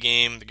 80 a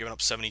game. They're giving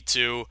up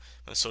 72.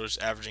 Minnesota's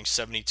averaging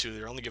 72.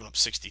 They're only giving up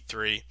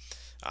 63.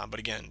 But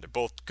again, they're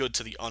both good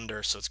to the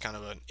under, so it's kind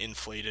of an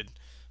inflated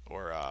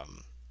or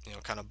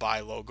kind of buy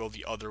low, go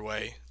the other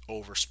way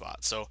over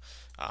spot. So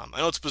I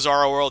know it's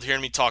bizarro world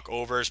hearing me talk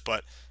overs,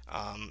 but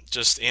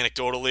just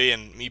anecdotally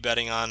and me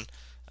betting on,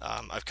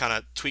 I've kind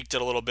of tweaked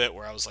it a little bit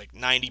where I was like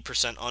 90%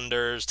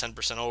 unders,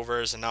 10%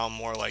 overs, and now I'm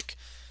more like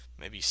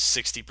maybe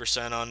 60%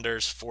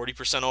 unders,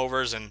 40%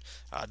 overs, and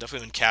definitely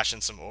been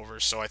cashing some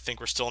overs. So I think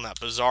we're still in that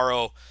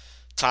bizarro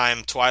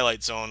time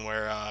twilight zone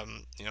where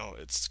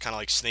it's kind of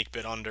like snake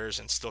bit unders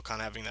and still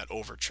kind of having that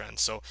over trend.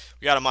 So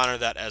we got to monitor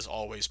that as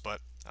always, but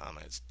I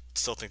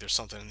still think there's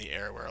something in the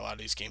air where a lot of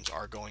these games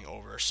are going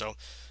over. So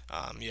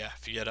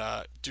if you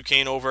get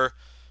Duquesne over,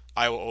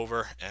 Iowa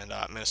over, and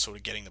Minnesota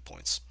getting the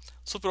points.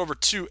 Let's flip it over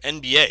to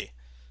NBA.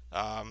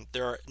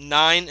 There are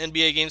 9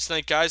 NBA games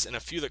tonight, guys, and a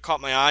few that caught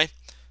my eye.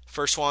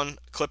 First one,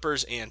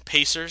 Clippers and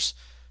Pacers.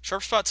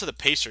 Sharp spot to the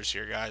Pacers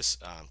here, guys.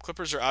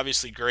 Clippers are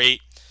obviously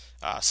great,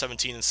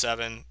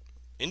 17-7.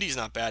 Indy's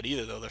not bad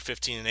either, though. They're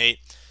 15-8.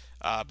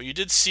 But you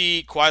did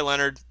see Kawhi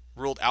Leonard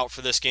ruled out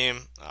for this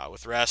game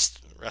with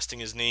resting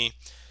his knee.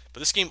 But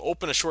this game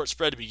opened a short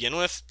spread to begin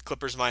with,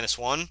 Clippers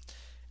 -1,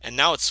 and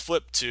now it's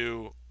flipped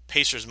to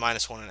Pacers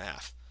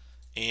 -1.5.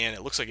 And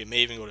it looks like it may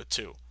even go to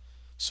 2.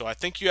 So I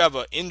think you have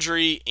an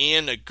injury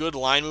and a good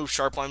line move,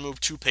 sharp line move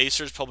to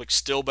Pacers. Public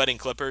still betting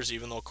Clippers,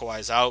 even though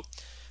Kawhi's out.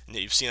 And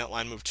you've seen that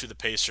line move to the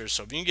Pacers.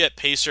 So if you can get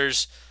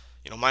Pacers,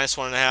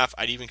 -1.5,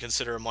 I'd even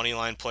consider a money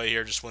line play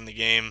here. Just win the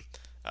game,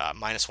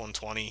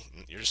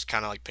 -120. You're just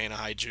kind of like paying a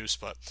high juice,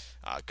 but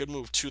good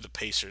move to the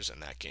Pacers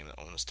in that game. That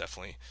one was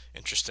definitely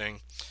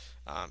interesting.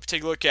 If you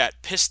take a look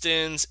at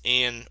Pistons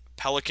and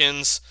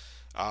Pelicans,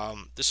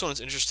 this one is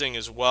interesting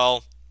as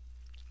well.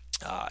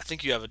 I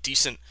think you have a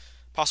decent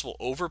possible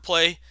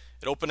overplay.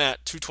 It opened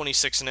at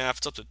 226.5.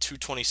 It's up to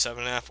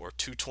 227.5 or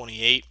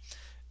 228,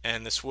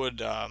 and this would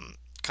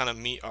kind of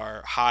meet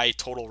our high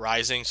total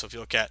rising. So if you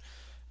look at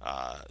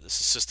this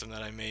is a system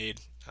that I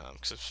made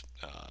because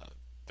I've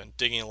been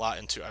digging a lot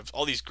into. I have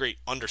all these great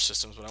under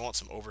systems, but I want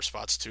some over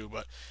spots too.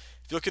 But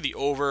if you look at the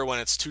over when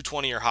it's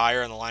 220 or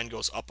higher and the line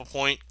goes up a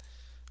point,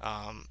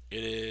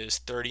 it is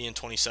 30 and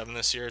 27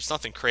 this year. It's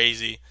nothing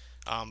crazy,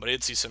 but I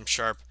did see some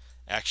sharp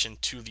action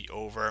to the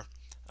over.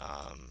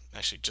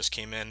 Actually just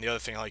came in. The other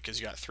thing I like is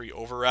you got 3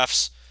 over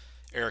refs.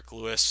 Eric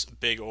Lewis,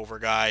 big over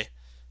guy.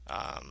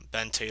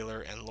 Ben Taylor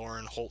and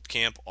Lauren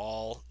Holtkamp,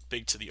 all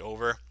big to the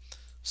over.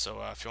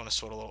 So if you want to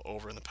sweat a little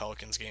over in the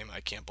Pelicans game, I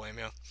can't blame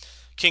you.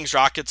 Kings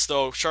Rockets,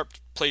 though, sharp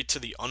play to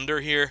the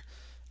under here.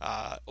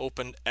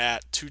 Opened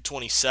at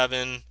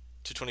 227,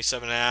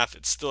 227.5.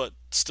 It's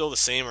still the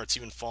same, or it's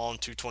even fallen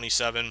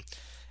 227.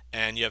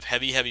 And you have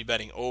heavy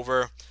betting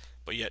over,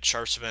 but yet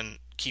sharps have been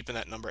keeping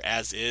that number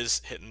as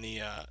is, hitting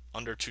the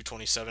under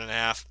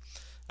 227.5.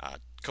 A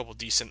couple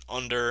decent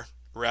under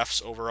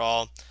refs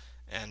overall.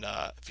 And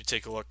if you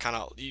take a look,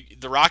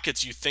 the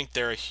Rockets, you think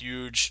they're a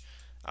huge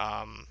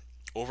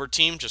over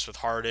team just with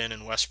Harden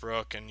and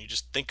Westbrook, and you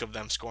just think of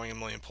them scoring 1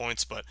 million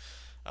points, but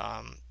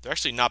they're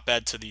actually not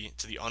bad to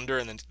the under.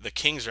 And then the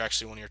Kings are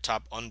actually one of your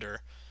top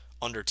under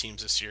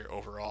teams this year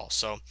overall.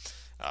 So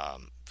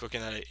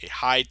looking at a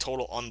high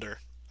total under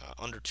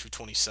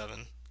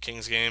 227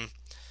 Kings game.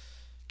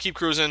 Keep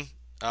cruising.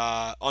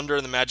 Under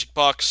in the Magic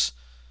Bucks.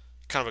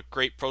 Kind of a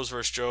great pros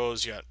versus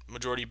Joes. You got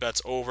majority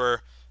bets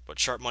over, but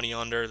sharp money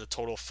under. The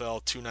total fell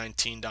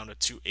 219 down to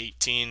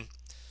 218.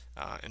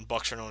 And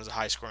Bucks are known as a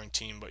high-scoring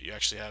team, but you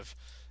actually have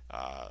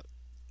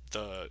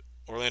the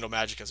Orlando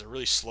Magic as a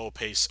really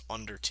slow-pace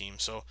under team.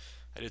 So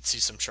I did see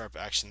some sharp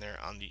action there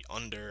on the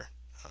under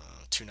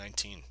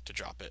 219 to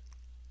drop it.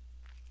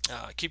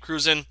 Keep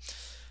cruising.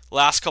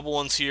 Last couple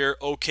ones here,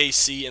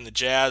 OKC and the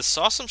Jazz.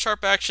 Saw some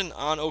sharp action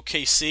on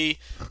OKC.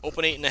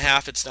 Open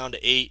 8.5, it's down to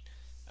 8.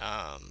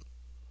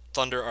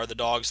 Thunder are the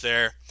dogs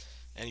there.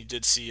 And you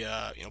did see,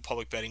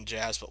 public betting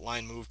Jazz, but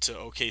line moved to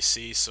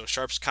OKC. So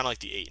sharp's kind of like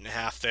the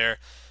 8.5 there.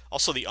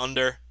 Also the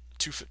under,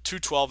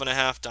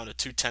 212.5 down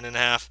to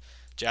 210.5.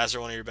 Jazz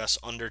are one of your best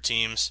under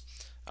teams.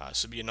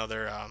 This would be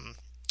another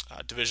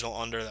divisional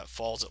under that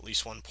falls at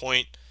least 1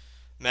 point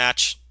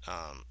match.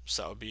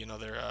 So that would be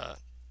another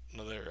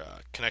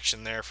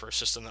connection there for a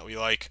system that we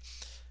like.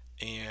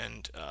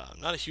 And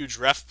not a huge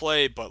ref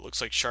play, but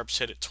looks like sharps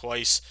hit it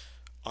twice,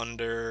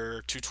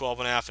 under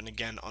 212.5 and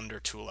again under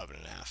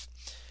 211.5.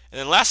 And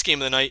then last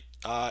game of the night,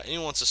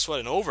 anyone wants to sweat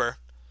an over,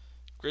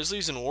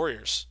 Grizzlies and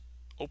Warriors.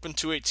 Open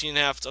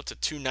 218.5, it's up to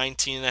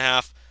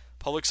 219.5.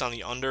 Public's on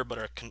the under, but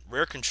a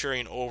rare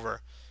contrarian over,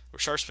 where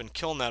sharps been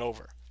killing that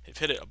over. They've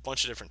hit it a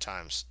bunch of different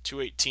times.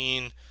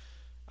 218,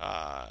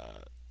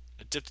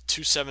 it dipped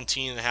to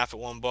 217.5 at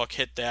one book,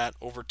 hit that,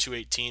 over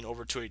 218,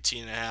 over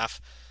 218.5.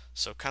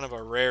 So kind of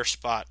a rare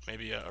spot,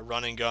 maybe a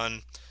run and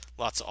gun,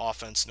 lots of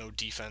offense, no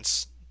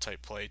defense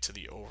type play to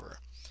the over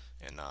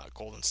in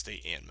Golden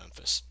State and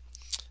Memphis.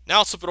 Now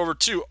let's flip it over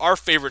to our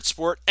favorite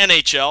sport,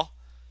 NHL.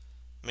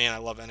 Man, I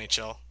love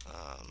NHL.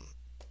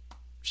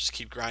 Just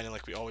keep grinding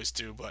like we always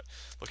do, but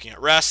looking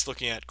at rest,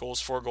 looking at goals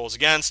for, goals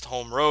against,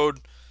 home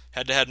road,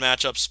 head-to-head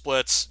matchup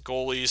splits,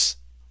 goalies,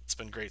 it's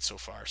been great so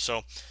far. So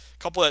a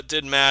couple that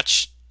did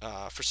match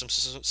for some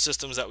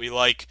systems that we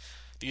like.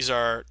 These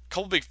are a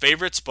couple big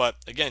favorites, but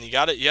again, you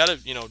gotta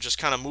just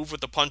kind of move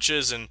with the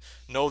punches and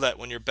know that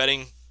when you're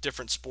betting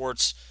different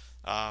sports,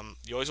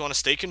 you always want to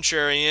stay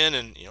contrarian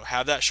and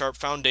have that sharp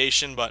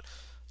foundation, but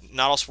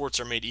not all sports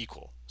are made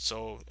equal.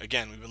 So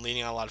again, we've been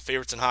leaning on a lot of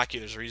favorites in hockey.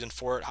 There's a reason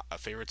for it.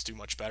 Favorites do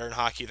much better in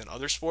hockey than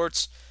other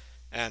sports,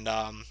 and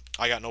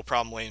I got no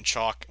problem laying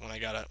chalk when I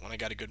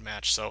got a good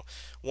match. So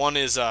one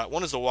is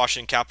the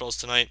Washington Capitals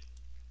tonight.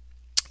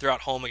 They're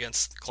at home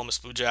against the Columbus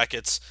Blue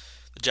Jackets.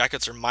 The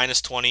Jackets are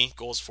minus 20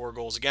 goals for,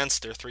 goals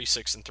against. They're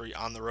 3-6-3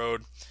 on the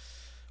road.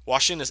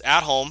 Washington is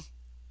at home.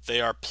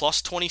 They are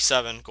plus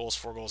 27 goals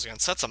for, goals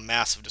against. That's a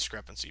massive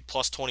discrepancy.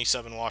 Plus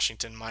 27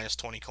 Washington, minus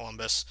 20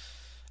 Columbus.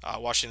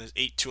 Washington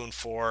is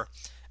 8-2-4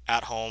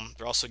 at home.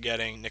 They're also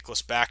getting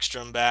Nicholas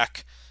Backstrom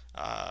back,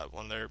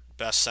 one of their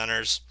best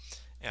centers.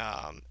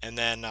 And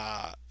then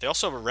they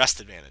also have a rest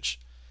advantage.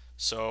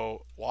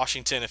 So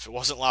Washington, if it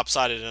wasn't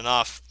lopsided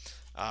enough,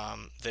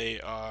 they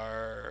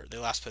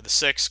last played the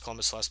 6th.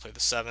 Columbus last played the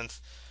 7th.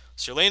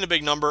 So you're laying a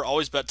big number.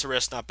 Always bet to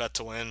risk, not bet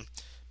to win.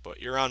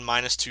 But you're on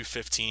minus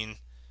 215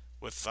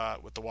 with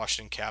the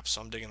Washington Caps.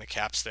 So I'm digging the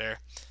Caps there.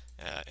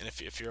 And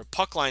if you're a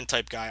puck line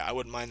type guy, I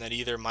wouldn't mind that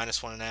either.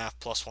 Minus 1.5,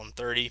 plus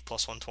 130,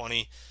 plus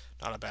 120.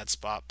 Not a bad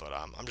spot. But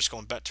I'm just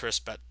going bet to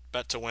risk,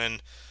 bet to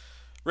win.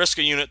 Risk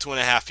a unit to win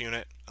a half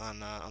unit on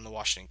the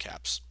Washington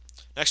Caps.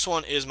 Next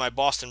one is my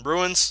Boston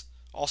Bruins.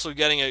 Also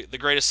getting the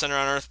greatest center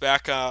on earth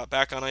back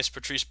on ice,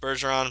 Patrice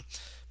Bergeron.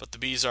 But the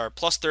Bees are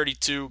plus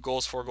 32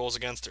 goals for, goals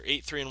against. They're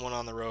 8-3-1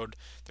 on the road.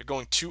 They're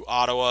going to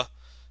Ottawa.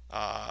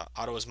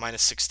 Ottawa's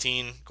minus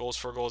 16 goals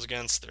for, goals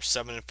against. They're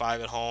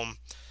 7-5 at home.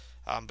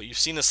 But you've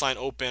seen this line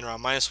open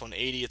around minus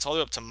 180. It's all the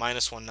way up to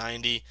minus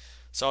 190.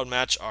 So I would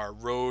match our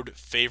road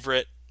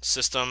favorite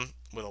system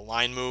with a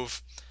line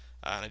move.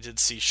 And I did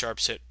see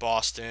sharps hit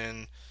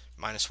Boston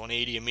minus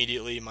 180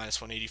 immediately,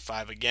 minus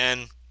 185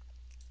 again.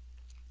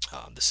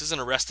 This isn't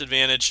a rest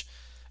advantage,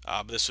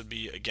 but this would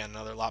be, again,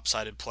 another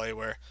lopsided play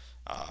where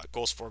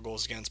goals for,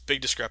 goals against, big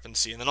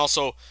discrepancy. And then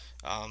also,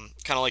 kind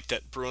of like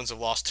that Bruins have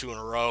lost 2 in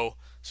a row,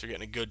 so you're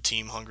getting a good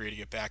team hungry to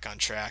get back on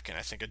track, and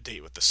I think a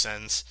date with the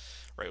Sens,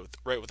 right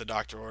with the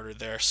doctor ordered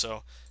there.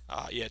 So,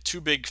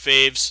 2 big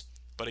faves,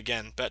 but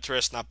again, bet to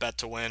risk, not bet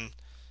to win.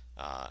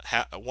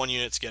 1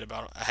 unit to get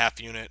about a half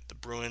unit, the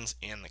Bruins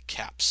and the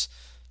Caps.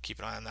 Keep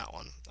an eye on that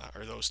one,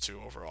 or those 2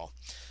 overall.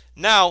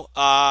 Now,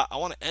 I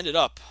want to end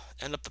up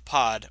the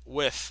pod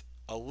with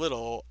a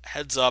little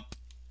heads up,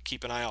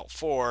 keep an eye out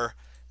for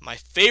my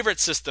favorite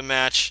system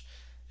match.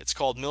 It's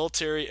called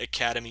Military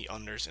Academy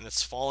Unders, and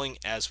it's falling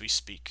as we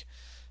speak.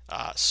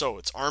 So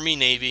it's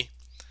Army-Navy.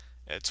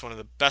 It's one of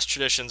the best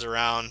traditions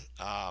around.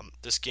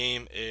 This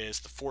game is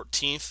the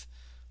 14th,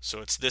 so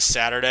it's this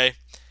Saturday,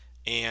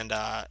 and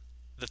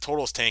the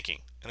total is tanking,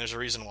 and there's a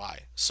reason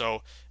why.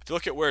 So if you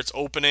look at where it's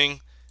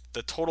opening,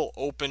 the total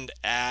opened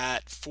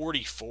at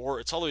 44.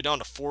 It's all the way down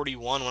to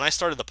 41. When I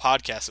started the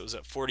podcast, it was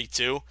at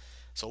 42.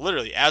 So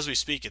literally, as we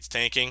speak, it's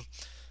tanking.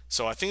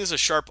 So I think this is a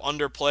sharp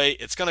underplay.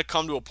 It's going to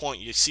come to a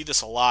point, you see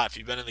this a lot if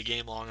you've been in the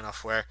game long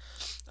enough, where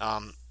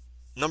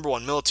number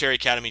one, Military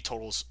Academy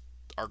totals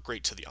are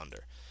great to the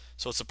under.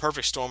 So it's a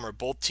perfect storm where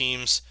both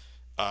teams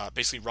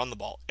basically run the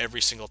ball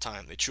every single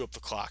time. They chew up the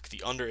clock.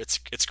 The under,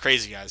 it's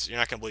crazy, guys. You're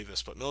not going to believe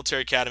this, but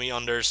Military Academy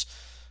unders,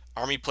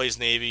 Army plays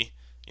Navy.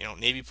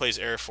 Navy plays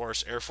Air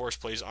Force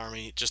plays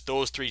Army. Just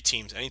those 3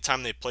 teams.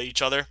 Anytime they play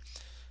each other,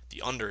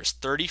 the under is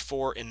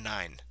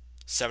 34-9,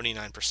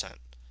 79%.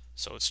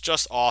 So it's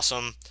just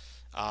awesome,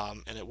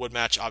 and it would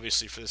match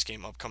obviously for this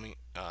game coming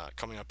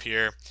up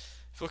here.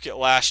 If you look at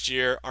last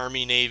year,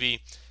 Army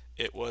Navy,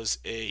 It was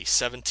a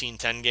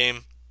 17-10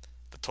 game.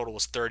 The total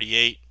was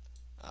 38.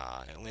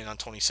 It landed on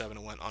 27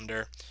 and went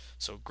under.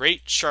 So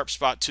great sharp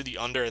spot to the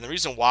under. And the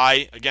reason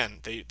why, again,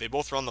 they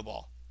both run the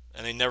ball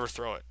and they never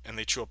throw it and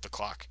they chew up the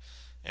clock.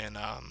 And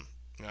I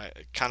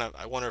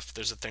wonder if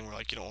there's a thing where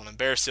like you don't want to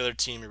embarrass the other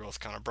team. You're both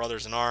kind of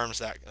brothers in arms,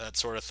 that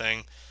sort of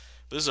thing.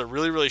 But this is a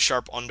really, really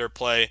sharp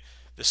underplay.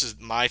 This is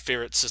my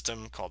favorite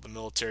system called the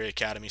Military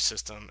Academy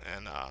system,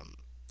 and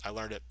I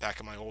learned it back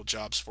in my old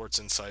job, Sports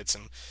Insights,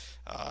 and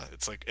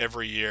it's like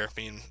every year,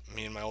 me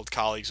and my old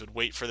colleagues would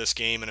wait for this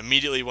game, and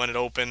immediately when it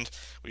opened,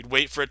 we'd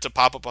wait for it to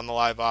pop up on the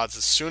live odds.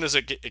 As soon as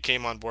it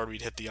came on board,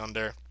 we'd hit the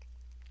under.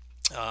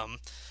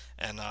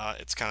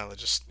 It's kind of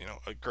just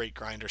a great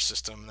grinder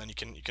system. And then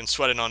you can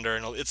sweat it under,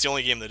 and it's the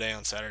only game of the day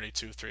on Saturday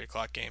too, 3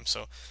 o'clock game.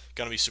 So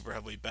gonna be super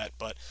heavily bet.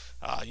 But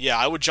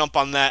I would jump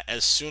on that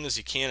as soon as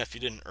you can if you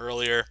didn't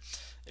earlier.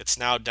 It's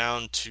now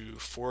down to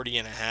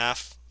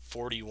 40.5,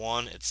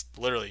 41. It's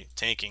literally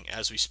tanking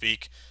as we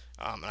speak,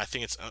 and I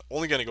think it's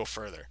only going to go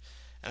further.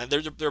 And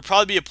there'll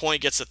probably be a point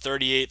it gets to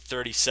 38,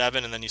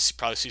 37, and then you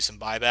probably see some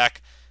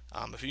buyback.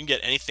 If you can get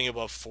anything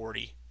above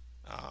 40.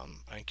 I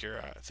think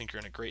you're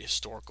in a great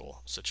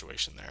historical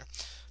situation there.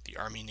 The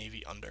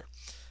Army-Navy under.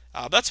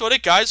 That's about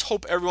it, guys.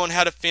 Hope everyone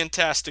had a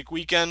fantastic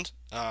weekend.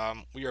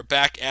 We are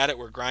back at it.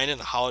 We're grinding.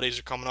 The holidays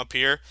are coming up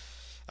here.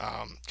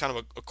 Kind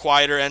of a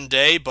quieter end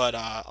day, but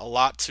a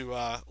lot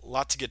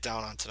to get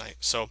down on tonight.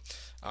 So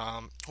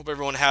hope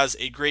everyone has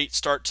a great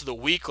start to the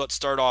week. Let's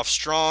start off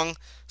strong.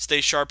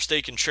 Stay sharp,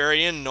 stay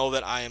contrarian. Know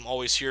that I am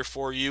always here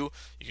for you.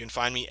 You can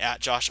find me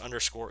at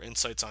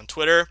Josh_Insights on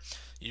Twitter.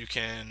 You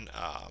can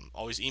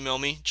always email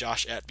me,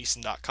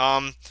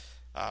 josh@beeson.com.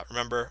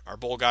 Remember, our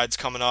bowl guide's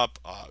coming up.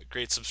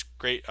 Great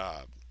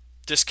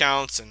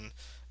discounts and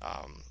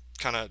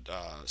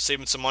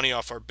saving some money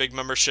off our big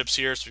memberships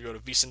here. So you go to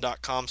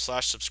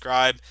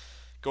beeson.com/subscribe.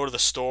 Go to the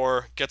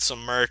store, get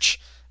some merch.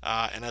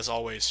 And as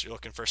always, you're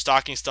looking for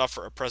stocking stuff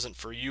or a present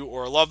for you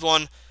or a loved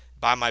one,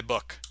 buy my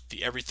book,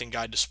 The Everything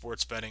Guide to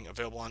Sports Betting,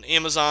 available on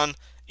Amazon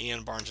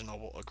and Barnes &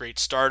 Noble. A great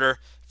starter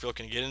if you're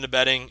looking to get into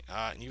betting,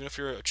 and even if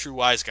you're a true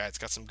wise guy, it's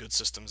got some good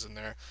systems in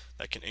there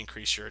that can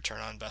increase your return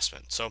on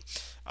investment. So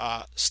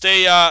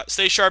stay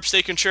sharp,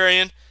 stay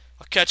contrarian.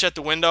 I'll catch you at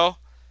the window.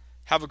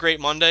 Have a great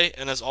Monday,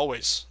 and as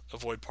always,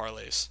 avoid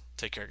parlays.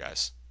 Take care,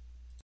 guys.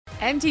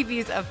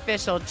 MTV's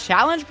official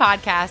Challenge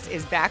podcast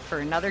is back for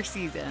another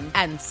season.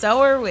 And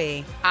so are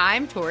we.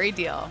 I'm Tori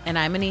Deal. And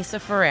I'm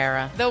Anissa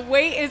Ferreira. The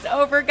wait is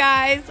over,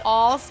 guys.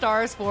 All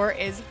Stars 4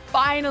 is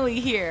finally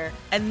here.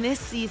 And this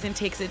season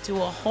takes it to a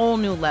whole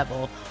new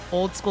level.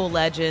 Old school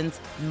legends,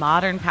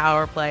 modern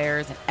power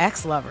players, and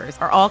ex-lovers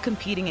are all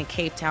competing in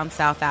Cape Town,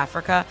 South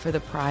Africa for the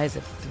prize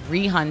of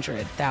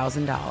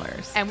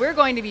 $300,000. And we're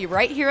going to be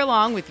right here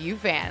along with you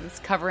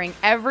fans, covering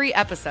every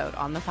episode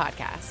on the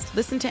podcast.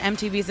 Listen to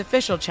MTV's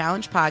official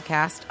Challenge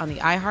podcast on the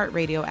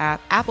iHeartRadio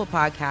app, Apple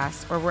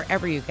Podcasts, or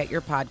wherever you get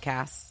your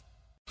podcasts.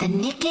 The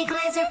Nikki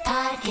Glaser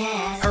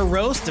Podcast. Her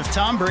roast of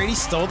Tom Brady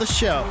stole the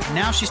show.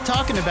 Now she's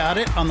talking about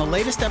it on the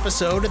latest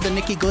episode of the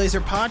Nikki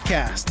Glaser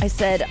Podcast. I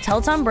said,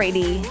 tell Tom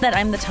Brady that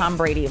I'm the Tom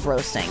Brady of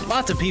roasting.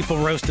 Lots of people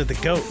roasted the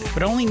GOAT,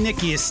 but only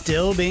Nikki is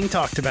still being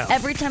talked about.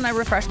 Every time I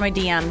refresh my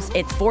DMs,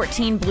 it's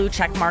 14 blue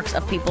check marks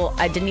of people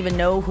I didn't even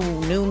know who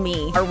knew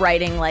me are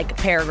writing like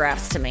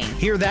paragraphs to me.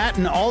 Hear that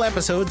in all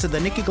episodes of the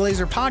Nikki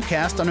Glaser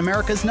Podcast on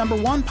America's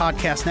 #1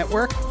 podcast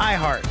network,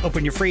 iHeart.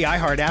 Open your free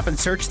iHeart app and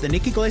search the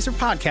Nikki Glaser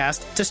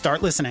Podcast to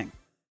start listening.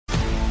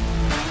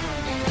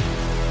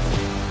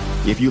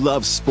 If you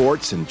love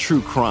sports and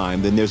true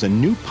crime, then there's a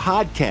new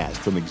podcast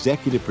from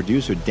executive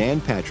producer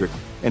Dan Patrick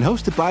and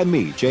hosted by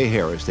me, Jay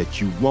Harris, that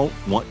you won't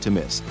want to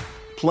miss.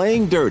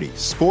 Playing Dirty: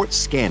 Sports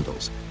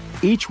Scandals.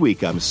 Each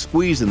week, I'm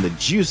squeezing the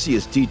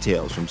juiciest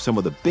details from some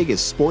of the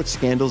biggest sports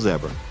scandals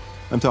ever.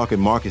 I'm talking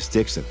Marcus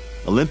Dixon,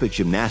 Olympic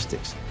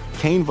gymnastics,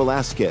 Cain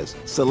Velasquez,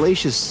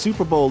 salacious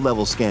Super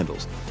Bowl-level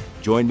scandals.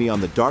 Join me on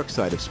the dark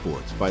side of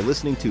sports by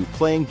listening to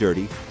Playing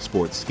Dirty: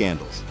 Sports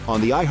Scandals on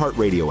the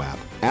iHeartRadio app,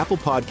 Apple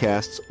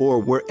Podcasts, or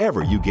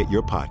wherever you get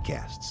your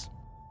podcasts.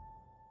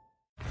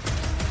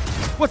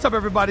 What's up,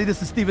 everybody?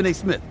 This is Stephen A.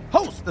 Smith,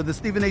 host of the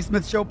Stephen A.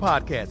 Smith Show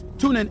podcast.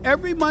 Tune in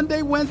every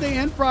Monday, Wednesday,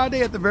 and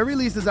Friday at the very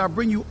least as I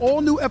bring you all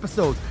new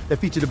episodes that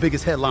feature the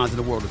biggest headlines in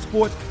the world of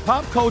sports,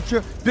 pop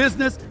culture,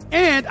 business,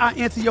 and I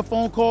answer your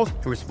phone calls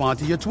and respond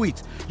to your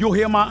tweets. You'll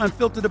hear my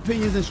unfiltered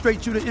opinions and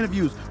straight-shooter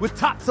interviews with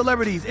top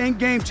celebrities and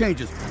game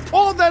changers.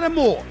 All that and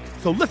more.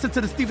 So listen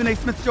to the Stephen A.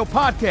 Smith Show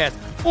podcast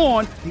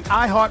on the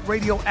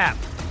iHeartRadio app,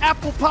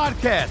 Apple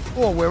Podcasts,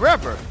 or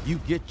wherever you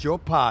get your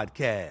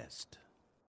podcasts.